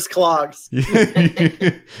reverse clocks.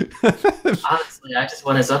 Honestly, I just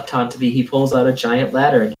want his up taunt to be he pulls out a giant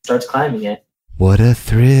ladder and starts climbing it. What a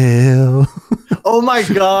thrill. Oh my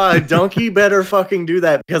god, Donkey better fucking do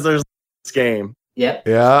that because there's this game. Yep.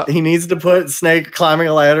 Yeah. He needs to put Snake climbing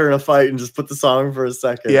a ladder in a fight and just put the song for a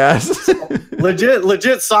second. Yes.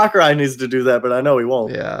 Legit Sakurai needs to do that, but I know he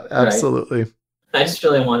won't. Yeah, absolutely. I just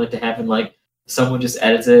really wanted to happen like someone just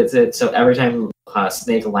edits it so every time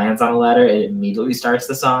Snake lands on a ladder, it immediately starts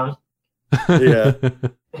the song. Yeah.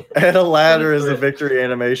 And a ladder is a victory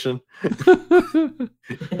animation.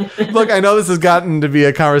 Look, I know this has gotten to be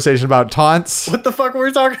a conversation about taunts, What the fuck were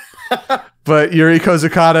we talking? but Yuri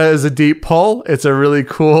Kozukata is a deep pull. It's a really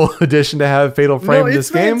cool addition to have Fatal Frame in it's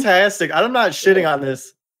this game. fantastic. I'm not shitting on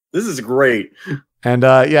this. This is great. And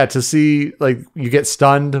yeah, to see like you get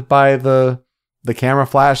stunned by the camera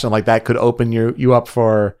flash and like that could open you up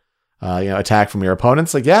for attack from your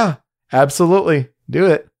opponents. Like, yeah, absolutely. Do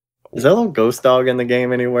it. Is that little ghost dog in the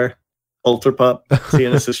game anywhere? Polterpup, see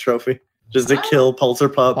an assist trophy. Does it kill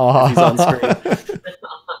Polterpup if he's on screen?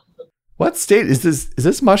 What state is this? Is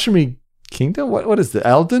this Mushroomy Kingdom? What is the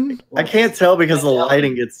Elden? I can't tell because the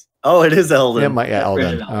lighting gets. Oh, it is Elden. Yeah, Elden.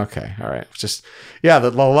 Original. Okay, all right. Just the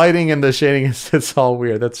lighting and the shading it's all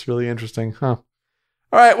weird. That's really interesting, huh?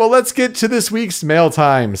 All right, well, let's get to this week's mail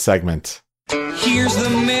time segment. Here's the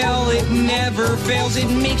mail, it never fails. It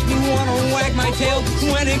makes me want to wag my tail.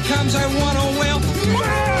 When it comes, I want to wail.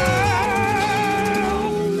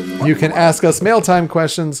 You can ask us mail time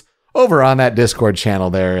questions over on that Discord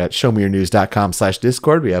channel there at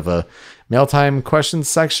showmeyournews.com/Discord. We have a mail time questions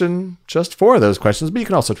section just for those questions, but you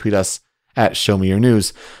can also tweet us at Show Me Your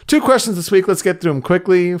News. 2 questions this week. Let's get through them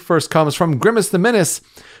quickly. First comes from Grimace the Menace.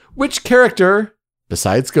 Which character,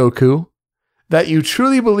 besides Goku, that you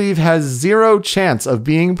truly believe has 0 chance of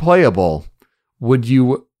being playable would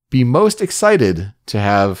you be most excited to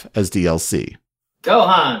have as DLC?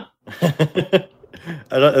 Gohan.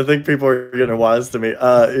 I think people are getting wise to me.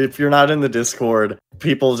 If you're not in the Discord,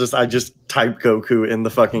 I just type Goku in the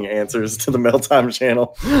fucking answers to the Mailtime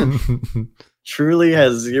channel. Truly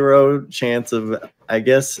has 0 chance of, I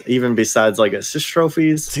guess, even besides like assist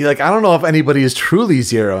trophies. See, like, I don't know if anybody is truly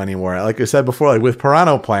 0 anymore. Like I said before, like with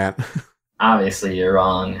Piranha Plant. Obviously, you're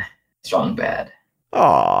wrong. Strong bad.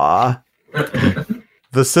 Aww.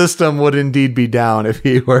 The system would indeed be down if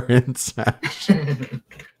he were in Smash.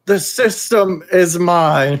 The system is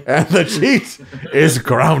mine. And the cheat is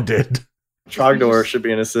grounded. Trogdor should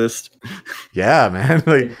be an assist. Yeah, man.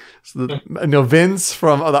 Like, Vince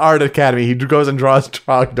from the Art Academy, he goes and draws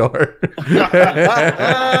Trogdor.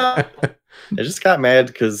 I just got mad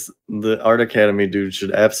because the Art Academy dude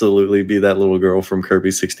should absolutely be that little girl from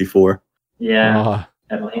Kirby 64. Yeah.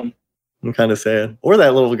 Evelyn. I'm kind of sad. Or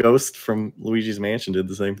that little ghost from Luigi's Mansion did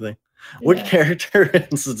the same thing. Yeah. What character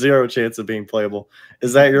has 0 chance of being playable?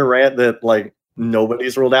 Is that your rant that like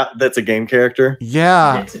nobody's ruled out? That's a game character?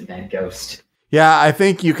 Yeah. Vincent Van Ghost. Yeah, I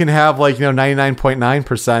think you can have like,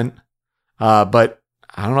 99.9%. But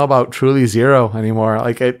I don't know about truly 0 anymore.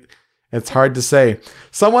 Like it's hard to say.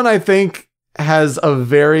 Someone I think has a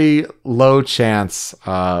very low chance.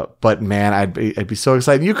 But man, I'd be so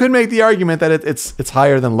excited. You could make the argument that it's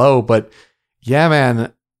higher than low, but yeah,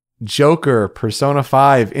 man, Joker, Persona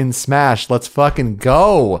 5 in Smash. Let's fucking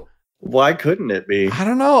go. Why couldn't it be? I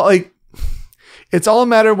don't know. Like, it's all a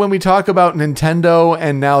matter when we talk about Nintendo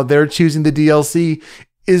and now they're choosing the DLC,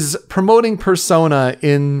 is promoting Persona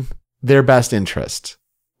in their best interest.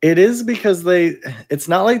 It is because it's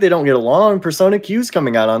not like they don't get along. Persona Q's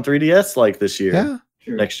coming out on 3DS like this year. Yeah.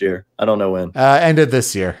 True. Next year. I don't know when. End of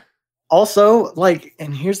this year. Also, like,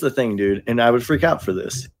 and here's the thing, dude, and I would freak out for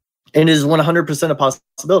this. And it is 100% a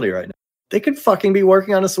possibility right now. They could fucking be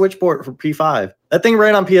working on a Switch port for P5. That thing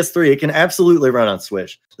ran on PS3. It can absolutely run on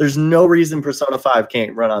Switch. There's no reason Persona 5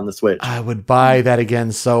 can't run on the Switch. I would buy that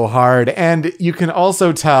again so hard. And you can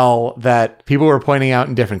also tell that people were pointing out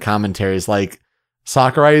in different commentaries, like,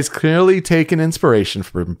 Sakurai has clearly taken inspiration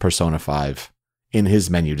from Persona 5 in his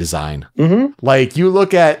menu design. Mm-hmm. Like, you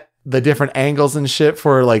look at the different angles and shit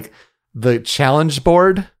for, like, the challenge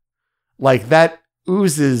board, like, that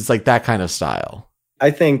oozes, like, that kind of style.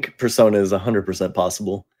 I think Persona is 100%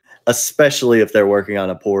 possible, especially if they're working on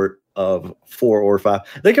a port of 4 or 5.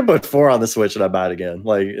 They can put 4 on the Switch and I buy it again.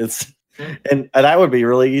 Like, it's, and that would be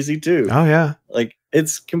really easy too. Oh, yeah. Like,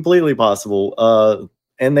 it's completely possible.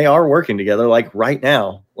 And they are working together, like right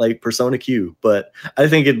now, like Persona Q. But I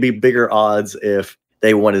think it'd be bigger odds if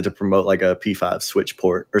they wanted to promote like a P5 Switch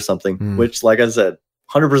port or something, which, like I said,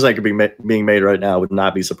 100% could be being made right now. Would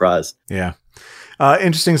not be surprised. Yeah.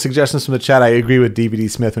 Interesting suggestions from the chat. I agree with DVD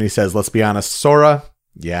Smith when he says, let's be honest, Sora.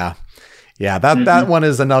 Yeah. Yeah, that one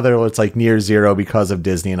is another, it's like near 0 because of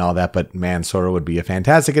Disney and all that. But man, Sora would be a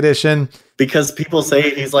fantastic addition. Because people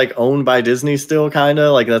say he's like owned by Disney still, kind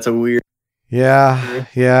of. Like, that's a weird. Yeah,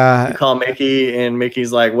 yeah. You call Mickey, and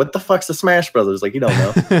Mickey's like, what the fuck's the Smash Brothers? Like, you don't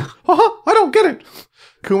know. I don't get it.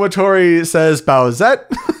 Kumatori says Bowsette.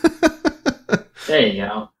 There you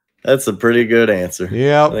go. That's a pretty good answer.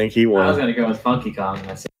 Yeah. I think he I was won. going to go with Funky Kong.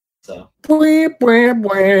 That's it. So.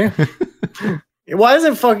 Why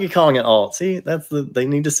isn't Funky Kong an alt? See, they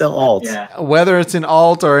need to sell alts. Yeah. Whether it's an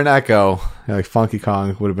alt or an echo, like Funky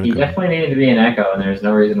Kong would have been He good. definitely needed to be an Echo, and there's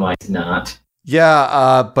no reason why he's not.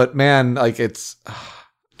 Yeah, but man, like it's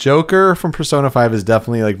Joker from Persona 5 has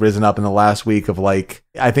definitely like risen up in the last week of like,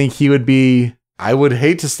 I think he would be, I would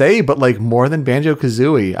hate to say, but like more than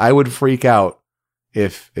Banjo-Kazooie. I would freak out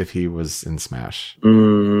if he was in Smash.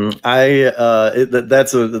 That's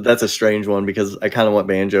a strange one because I kind of want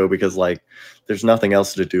Banjo because like there's nothing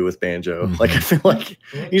else to do with Banjo. Mm-hmm. Like I feel like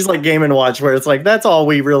he's like Game & Watch where it's like that's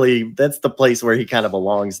the place where he kind of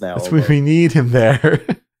belongs now. That's where we need him there.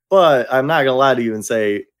 But I'm not gonna lie to you and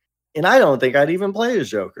say, and I don't think I'd even play as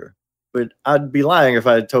Joker. But I'd be lying if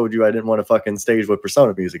I had told you I didn't want to fucking stage with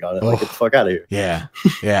Persona music on it. Like, get the fuck out of here. Yeah,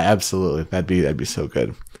 absolutely. That'd be so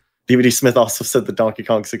good. DVD Smith also said the Donkey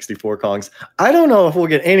Kong 64 Kongs. I don't know if we'll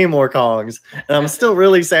get any more Kongs, and I'm still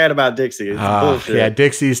really sad about Dixie. It's bullshit. Yeah,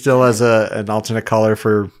 Dixie still has an alternate color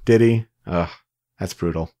for Diddy. That's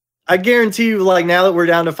brutal. I guarantee you, like now that we're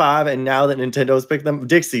down to 5, and now that Nintendo's picked them,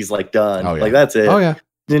 Dixie's like done. Oh, yeah. Like that's it. Oh yeah.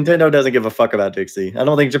 Nintendo doesn't give a fuck about Dixie. I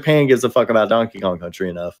don't think Japan gives a fuck about Donkey Kong Country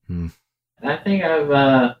enough. I think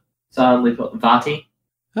I've solidly put Vati.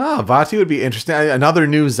 Oh, Vati would be interesting. Another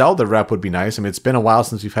new Zelda rep would be nice. I mean, it's been a while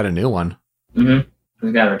since we've had a new one. Mm-hmm.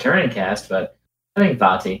 We've got a returning cast, but I think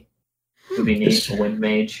Vati would be neat. A Wind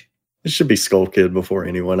Mage. It should be Skull Kid before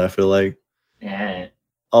anyone, I feel like. Yeah.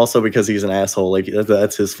 Also because he's an asshole. Like,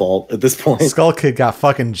 that's his fault at this point. Skull Kid got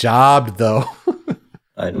fucking jobbed, though.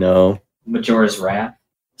 I know. Majora's Wrath.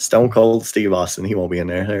 Stone Cold Steve Austin. He won't be in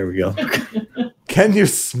there. There we go. Can you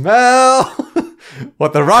smell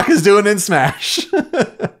what The Rock is doing in Smash?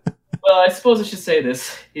 Well, I suppose I should say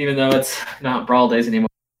this, even though it's not Brawl Days anymore.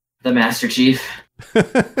 The Master Chief.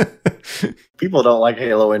 People don't like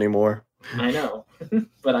Halo anymore. I know.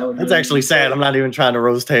 But I would. That's actually sad. I'm not even trying to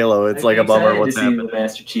roast Halo. It's like a bummer what's happening. happening. The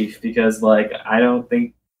Master Chief, because like I don't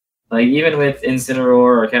think, like even with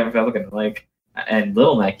Incineroar or Captain Falcon, like and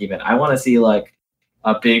Little Mac, even I want to see like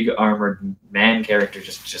a big armored man character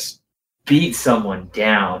just beat someone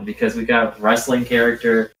down, because we got wrestling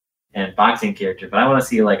character and boxing character, but I want to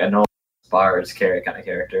see like a no bars kind of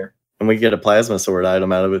character. And we get a plasma sword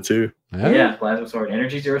item out of it too. Yeah, plasma sword,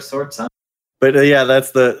 energy zero sword, son. But yeah,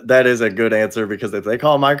 that is a good answer, because if they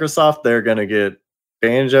call Microsoft, they're gonna get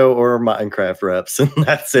Banjo or Minecraft reps, and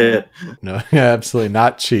that's it. No, yeah, absolutely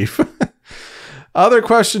not, Chief. Other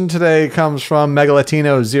question today comes from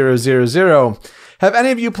Megalatino000. Have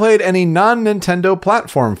any of you played any non-Nintendo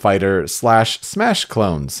platform fighter / Smash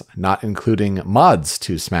clones, not including mods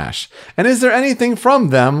to Smash? And is there anything from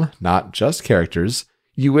them, not just characters,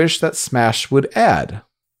 you wish that Smash would add?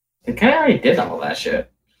 They kind of already did all that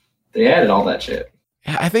shit. They added all that shit.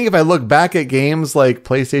 I think if I look back at games like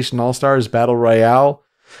PlayStation All-Stars Battle Royale,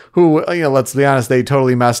 who, let's be honest, they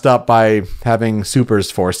totally messed up by having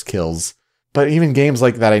supers force kills. But even games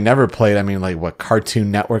like that I never played, I mean, like what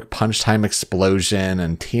Cartoon Network Punch Time Explosion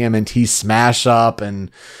and TMNT Smash Up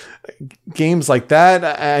and games like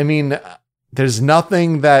that, I mean, there's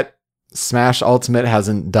nothing that Smash Ultimate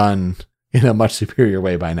hasn't done in a much superior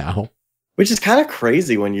way by now. Which is kind of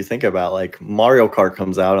crazy when you think about, like, Mario Kart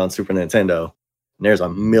comes out on Super Nintendo. And there's a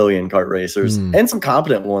million kart racers and some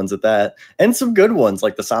competent ones at that, and some good ones.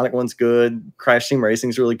 Like the Sonic one's good, Crash Team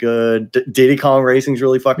Racing's really good, Diddy Kong Racing's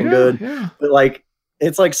really fucking good. Yeah. But like,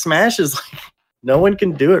 it's like Smash is like no one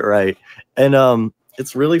can do it right, and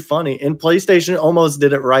it's really funny. And PlayStation almost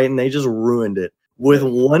did it right, and they just ruined it with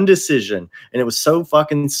one decision, and it was so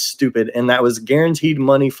fucking stupid. And that was guaranteed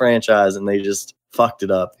money franchise, and they just fucked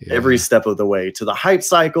it up every step of the way, to the hype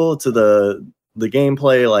cycle, to the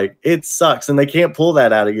gameplay. Like, it sucks, and they can't pull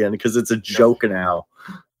that out again because it's a joke now.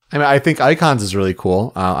 I mean, I think Icons is really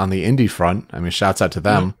cool on the indie front. I mean, shouts out to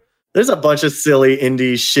them. There's a bunch of silly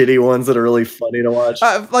indie shitty ones that are really funny to watch.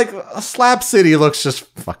 Like Slap City looks just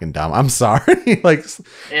fucking dumb. I'm sorry. Like,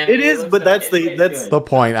 it is, but that's the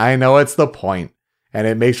point. I know it's the point, and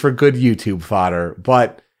it makes for good YouTube fodder.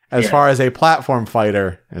 But as far as a platform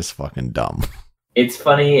fighter, it's fucking dumb. It's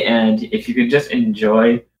funny, and if you could just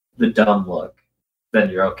enjoy the dumb look, then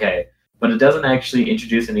you're okay. But it doesn't actually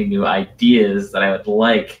introduce any new ideas that I would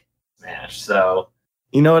like Smash. So,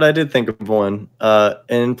 you know what, I did think of one.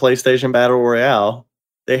 In PlayStation Battle Royale,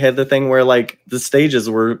 they had the thing where like the stages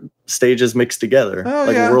were stages mixed together,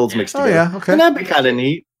 worlds mixed together. Yeah, okay. And that'd be kind of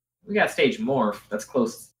neat. We got Stage Morph. That's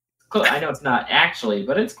close. I know it's not actually,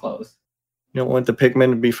 but it's close. You don't want the Pikmin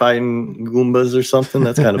to be fighting Goombas or something?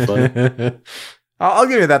 That's kind of funny. I'll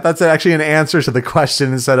give you that. That's actually an answer to the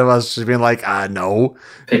question instead of us just being like, no.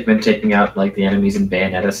 Pikmin taking out like the enemies in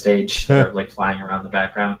Bayonetta stage. They're like flying around the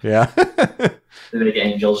background. Yeah. The big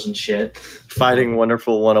angels and shit. Fighting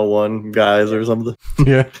Wonderful 101 guys or something.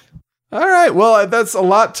 Yeah. All right. Well, that's a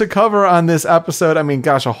lot to cover on this episode. I mean,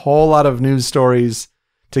 gosh, a whole lot of news stories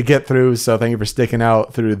to get through. So thank you for sticking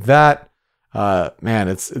out through that. Man,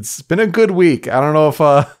 it's been a good week. I don't know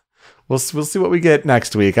if We'll see what we get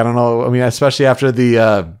next week. I don't know. I mean, especially after the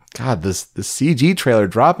the CG trailer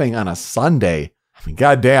dropping on a Sunday. I mean,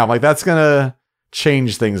 goddamn, like that's gonna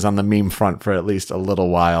change things on the meme front for at least a little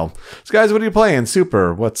while. So, guys, what are you playing?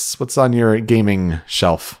 Super. What's on your gaming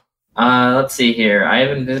shelf? Let's see here. I have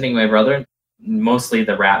been visiting my brother. Mostly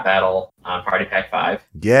the rap battle on Party Pack 5.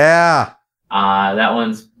 Yeah. That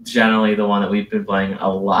one's generally the one that we've been playing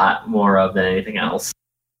a lot more of than anything else.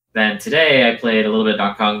 Then today I played a little bit of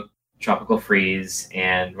Donkey Kong Tropical Freeze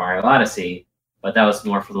and Mario Odyssey, but that was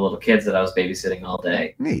more for the little kids that I was babysitting all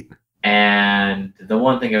day. Neat. And the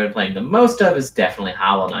one thing I've been playing the most of is definitely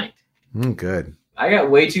Hollow Knight. Good. I got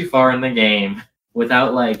way too far in the game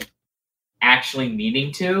without like actually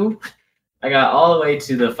needing to. I got all the way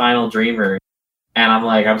to the final Dreamer, and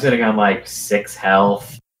I'm sitting on like 6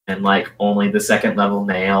 health and like only the 2nd level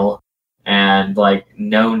nail and like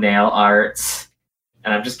no nail arts.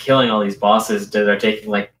 and I'm just killing all these bosses that are taking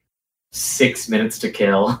like 6 minutes to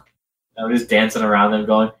kill. I'm just dancing around them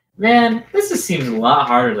going, man, this just seems a lot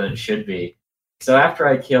harder than it should be. So after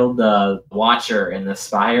I killed the Watcher and the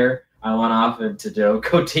Spire, I went off into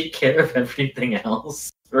go take care of everything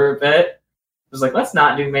else for a bit. I was like, let's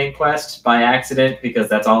not do main quest by accident, because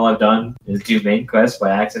that's all I've done is do main quest by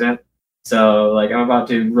accident. So like I'm about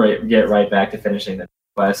to get right back to finishing the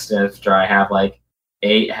quest after I have like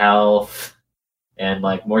 8 health and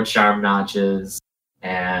like more charm notches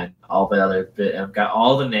and all the other bit. I've got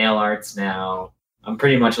all the nail arts now. I'm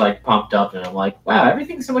pretty much like pumped up, and I'm like, wow,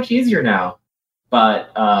 everything's so much easier now.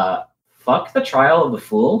 But fuck the Trial of the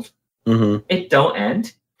Fool. Mm-hmm. It don't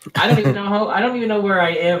end. I don't even know I don't even know where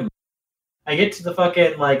I am. I get to the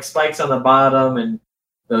fucking like spikes on the bottom and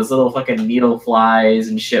those little fucking needle flies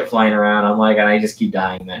and shit flying around. I'm like, and I just keep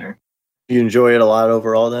dying there. You enjoy it a lot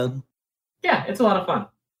overall, then? Yeah, it's a lot of fun.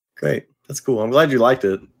 Great, that's cool. I'm glad you liked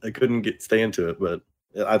it. I couldn't stay into it, but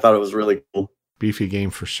I thought it was really cool. Beefy game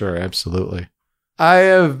for sure, absolutely. I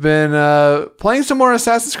have been playing some more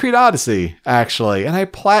Assassin's Creed Odyssey, actually, and I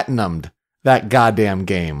platinumed that goddamn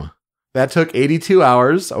game. That took 82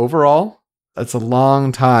 hours overall. That's a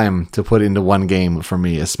long time to put into one game for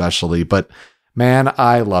me, especially. But man,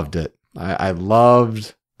 I loved it. I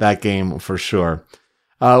loved that game for sure.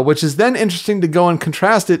 Which is then interesting to go and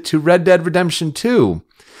contrast it to Red Dead Redemption 2.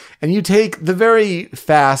 And you take the very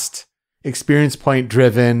fast, experience point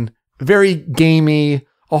driven, very gamey,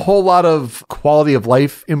 a whole lot of quality of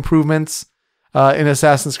life improvements in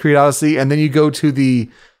Assassin's Creed Odyssey. And then you go to the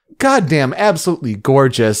goddamn absolutely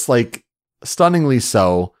gorgeous, like stunningly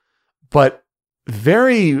so, but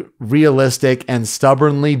very realistic and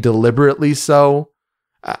stubbornly, deliberately so.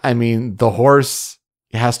 I mean, the horse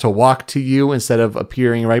has to walk to you instead of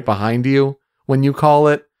appearing right behind you when you call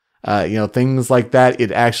it. Things like that.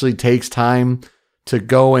 It actually takes time to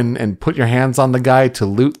go and put your hands on the guy to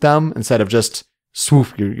loot them instead of just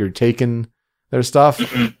swoop, you're taking their stuff.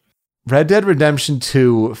 Red Dead Redemption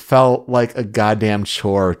 2 felt like a goddamn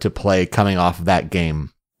chore to play coming off of that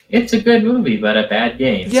game. It's a good movie, but a bad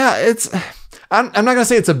game. Yeah, I'm not going to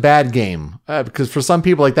say it's a bad game, because for some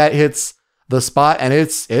people like that hits the spot and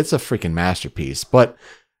it's a freaking masterpiece, but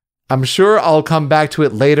I'm sure I'll come back to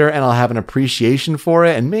it later and I'll have an appreciation for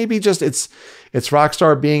it. And maybe just it's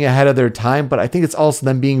Rockstar being ahead of their time, but I think it's also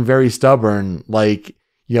them being very stubborn. Like,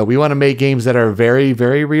 we want to make games that are very,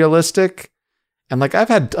 very realistic. And like, I've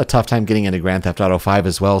had a tough time getting into Grand Theft Auto 5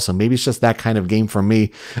 as well. So maybe it's just that kind of game for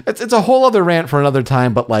me. It's a whole other rant for another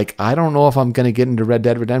time, but like, I don't know if I'm going to get into Red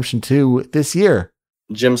Dead Redemption 2 this year.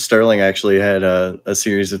 Jim Sterling actually had a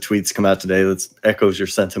series of tweets come out today that echoes your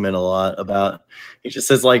sentiment a lot about. He just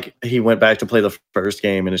says like he went back to play the first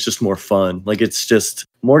game and it's just more fun. Like it's just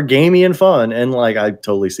more gamey and fun. And like I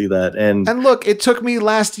totally see that. And look, it took me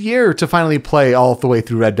last year to finally play all the way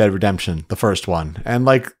through Red Dead Redemption, the first one. And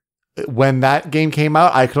like when that game came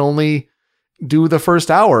out, I could only do the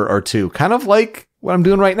first hour or two, kind of like what I'm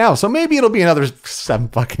doing right now. So maybe it'll be another 7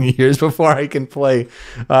 fucking years before I can play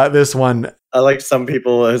this one. I like some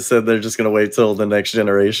people have said they're just going to wait till the next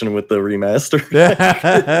generation with the remaster.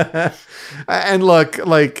 And look,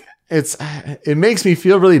 like it makes me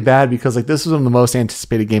feel really bad because like this was one of the most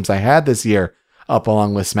anticipated games I had this year, up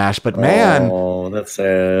along with Smash. But man, oh, that's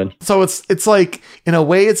sad. So it's like in a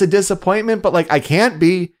way it's a disappointment, but like I can't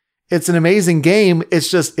be. It's an amazing game. It's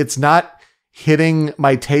just it's not hitting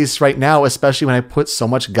my taste right now, especially when I put so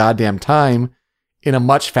much goddamn time in a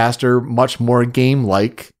much faster, much more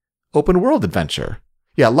game-like open world adventure.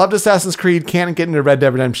 Yeah, loved Assassin's Creed, can't get into Red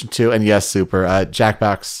Dead Redemption 2, and yes, super.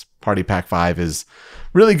 Jackbox Party Pack 5 is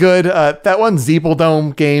really good. That one Zeeple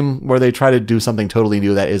Dome game where they try to do something totally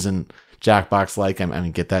new that isn't Jackbox-like, I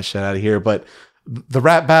mean, get that shit out of here, but the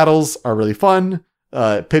rap battles are really fun.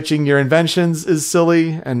 Pitching your inventions is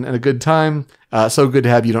silly and a good time. So good to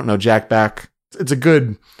have You Don't Know Jack back. It's a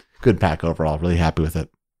good pack overall. Really happy with it.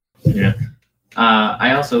 Yeah.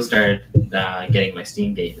 I also started getting my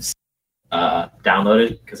Steam games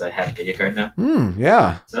downloaded because I have a video card now.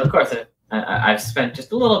 Yeah. So of course I've spent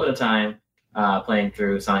just a little bit of time playing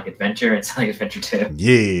through Sonic Adventure and Sonic Adventure 2.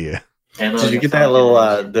 Yeah. And did you get that little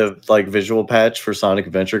the like visual patch for Sonic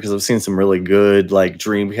Adventure? Because I've seen some really good like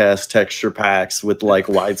Dreamcast texture packs with like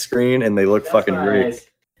widescreen, and they look fucking great.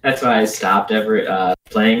 That's why I stopped ever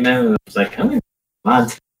playing them. I was like, I'm gonna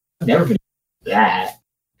mods. I've never been that.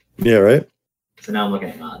 Yeah, right. So now I'm looking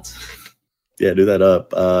at mods. Yeah, do that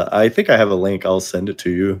up. I think I have a link. I'll send it to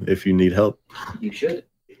you if you need help. You should.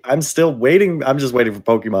 I'm still waiting. I'm just waiting for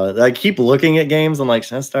Pokemon. I keep looking at games. I'm like,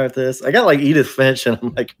 should I start this? I got like Edith Finch, and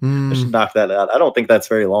I'm like, I should knock that out. I don't think that's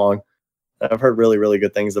very long. I've heard really, really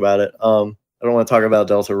good things about it. I don't want to talk about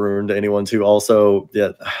Deltarune to anyone too. Also,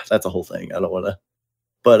 yeah, that's a whole thing. I don't want to.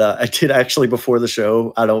 But I did actually before the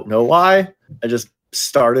show. I don't know why. I just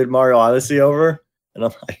started Mario Odyssey over, and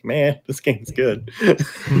I'm like, man, this game's good.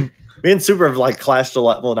 Me and Super have like clashed a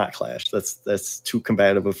lot. Well, not clashed. That's too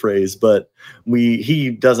combative a phrase, but he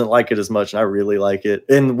doesn't like it as much, and I really like it.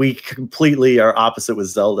 And we completely are opposite with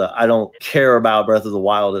Zelda. I don't care about Breath of the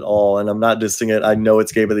Wild at all, and I'm not dissing it. I know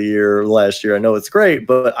it's Game of the Year last year. I know it's great,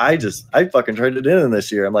 but I fucking traded it in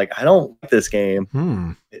this year. I'm like, I don't like this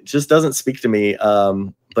game. It just doesn't speak to me.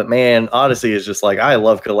 But man, Odyssey is just like, I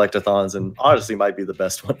love collectathons, and Odyssey might be the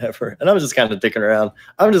best one ever. And I'm just kind of dicking around.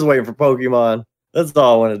 I'm just waiting for Pokemon. That's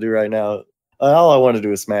all I want to do right now. All I want to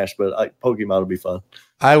do is Smash, but Pokemon will be fun.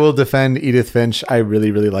 I will defend Edith Finch. I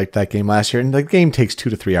really, really liked that game last year, and the game takes 2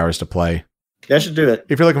 to 3 hours to play. Yeah, I should do it.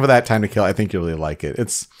 If you're looking for that time to kill, I think you'll really like it.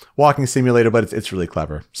 It's walking simulator, but it's really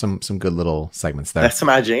clever. Some good little segments there. That's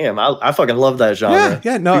my jam. I fucking love that genre.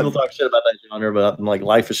 Yeah, no. People talk shit about that genre, but I'm like,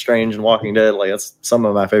 Life is Strange and Walking Dead, like that's some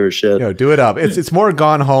of my favorite shit. Yo, do it up. It's more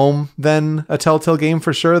Gone Home than a Telltale game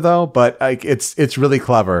for sure, though. But like, it's really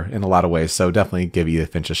clever in a lot of ways. So definitely give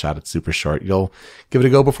Edith Finch a shot. It's super short. You'll give it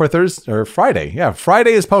a go before Thursday or Friday. Yeah,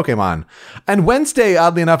 Friday is Pokemon, and Wednesday,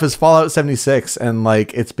 oddly enough, is Fallout 76. And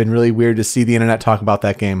like, it's been really weird to see the internet talk about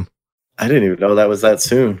that game. I didn't even know that was that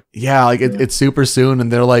soon. Yeah, like it's super soon,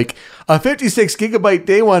 and they're like a 56 gigabyte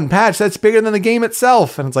day one patch that's bigger than the game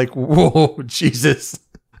itself, and it's like, whoa, Jesus!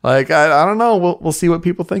 Like I don't know. We'll see what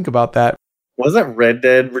people think about that. Wasn't Red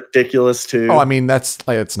Dead ridiculous too? Oh, I mean that's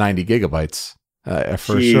like it's 90 gigabytes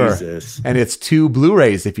for Jesus. sure, and it's 2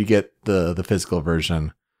 Blu-rays if you get the physical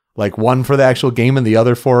version, like one for the actual game and the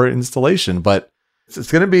other for installation. But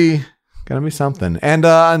it's gonna be something. And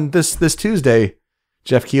on this Tuesday,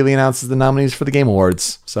 Jeff Keighley announces the nominees for the Game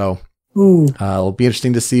Awards. So it'll be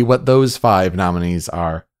interesting to see what those 5 nominees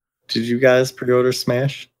are. Did you guys pre-order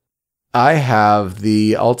Smash? I have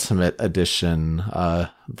the Ultimate Edition,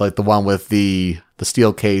 like the one with the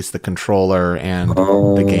steel case, the controller, and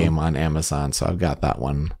the game on Amazon. So I've got that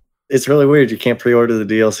one. It's really weird. You can't pre-order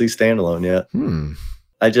the DLC standalone yet.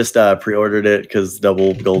 I just pre-ordered it because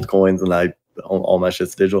double gold coins, and all my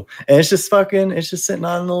shit's digital, and it's just sitting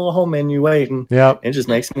on the little home menu waiting. Yep. It just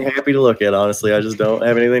makes me happy to look at. Honestly, I just don't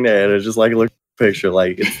have anything to add. I just like a look picture,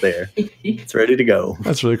 like it's there, it's ready to go.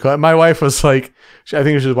 That's really cool. My wife was like, I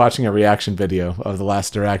think she was watching a reaction video of the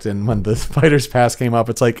last Direct, and when the Fighters Pass came up,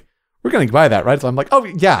 it's like, we're gonna buy that, right? So I'm like, oh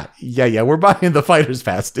yeah, we're buying the Fighters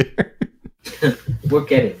Pass, dude. We're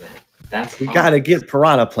getting that. We gotta get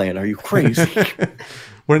Piranha Plant. Are you crazy?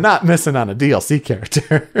 We're not missing on a DLC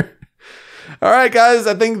character. All right, guys,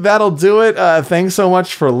 I think that'll do it. Thanks so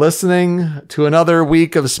much for listening to another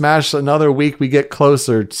week of Smash. Another week we get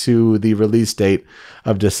closer to the release date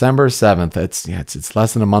of December 7th. It's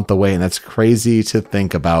less than a month away, and that's crazy to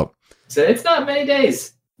think about. So it's not many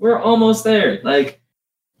days. We're almost there. Like,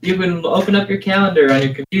 you can open up your calendar on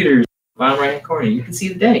your computer, bottom right-hand corner. You can see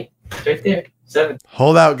the day. It's right there. 7.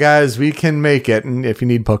 Hold out, guys. We can make it. And if you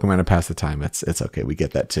need Pokemon to pass the time, it's okay. We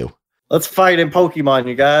get that too. Let's fight in Pokemon,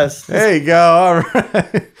 you guys. There you go. All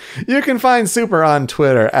right. You can find Super on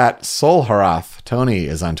Twitter at Solharath. Tony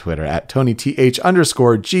is on Twitter at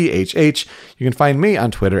TonyTH_GHH. You can find me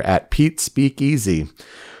on Twitter at PeteSpeakEasy.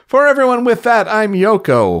 For everyone with that, I'm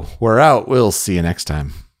Yoko. We're out. We'll see you next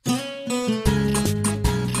time.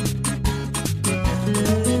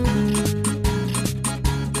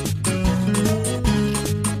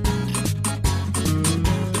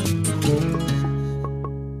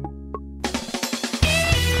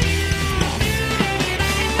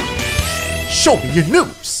 Show me your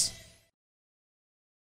news.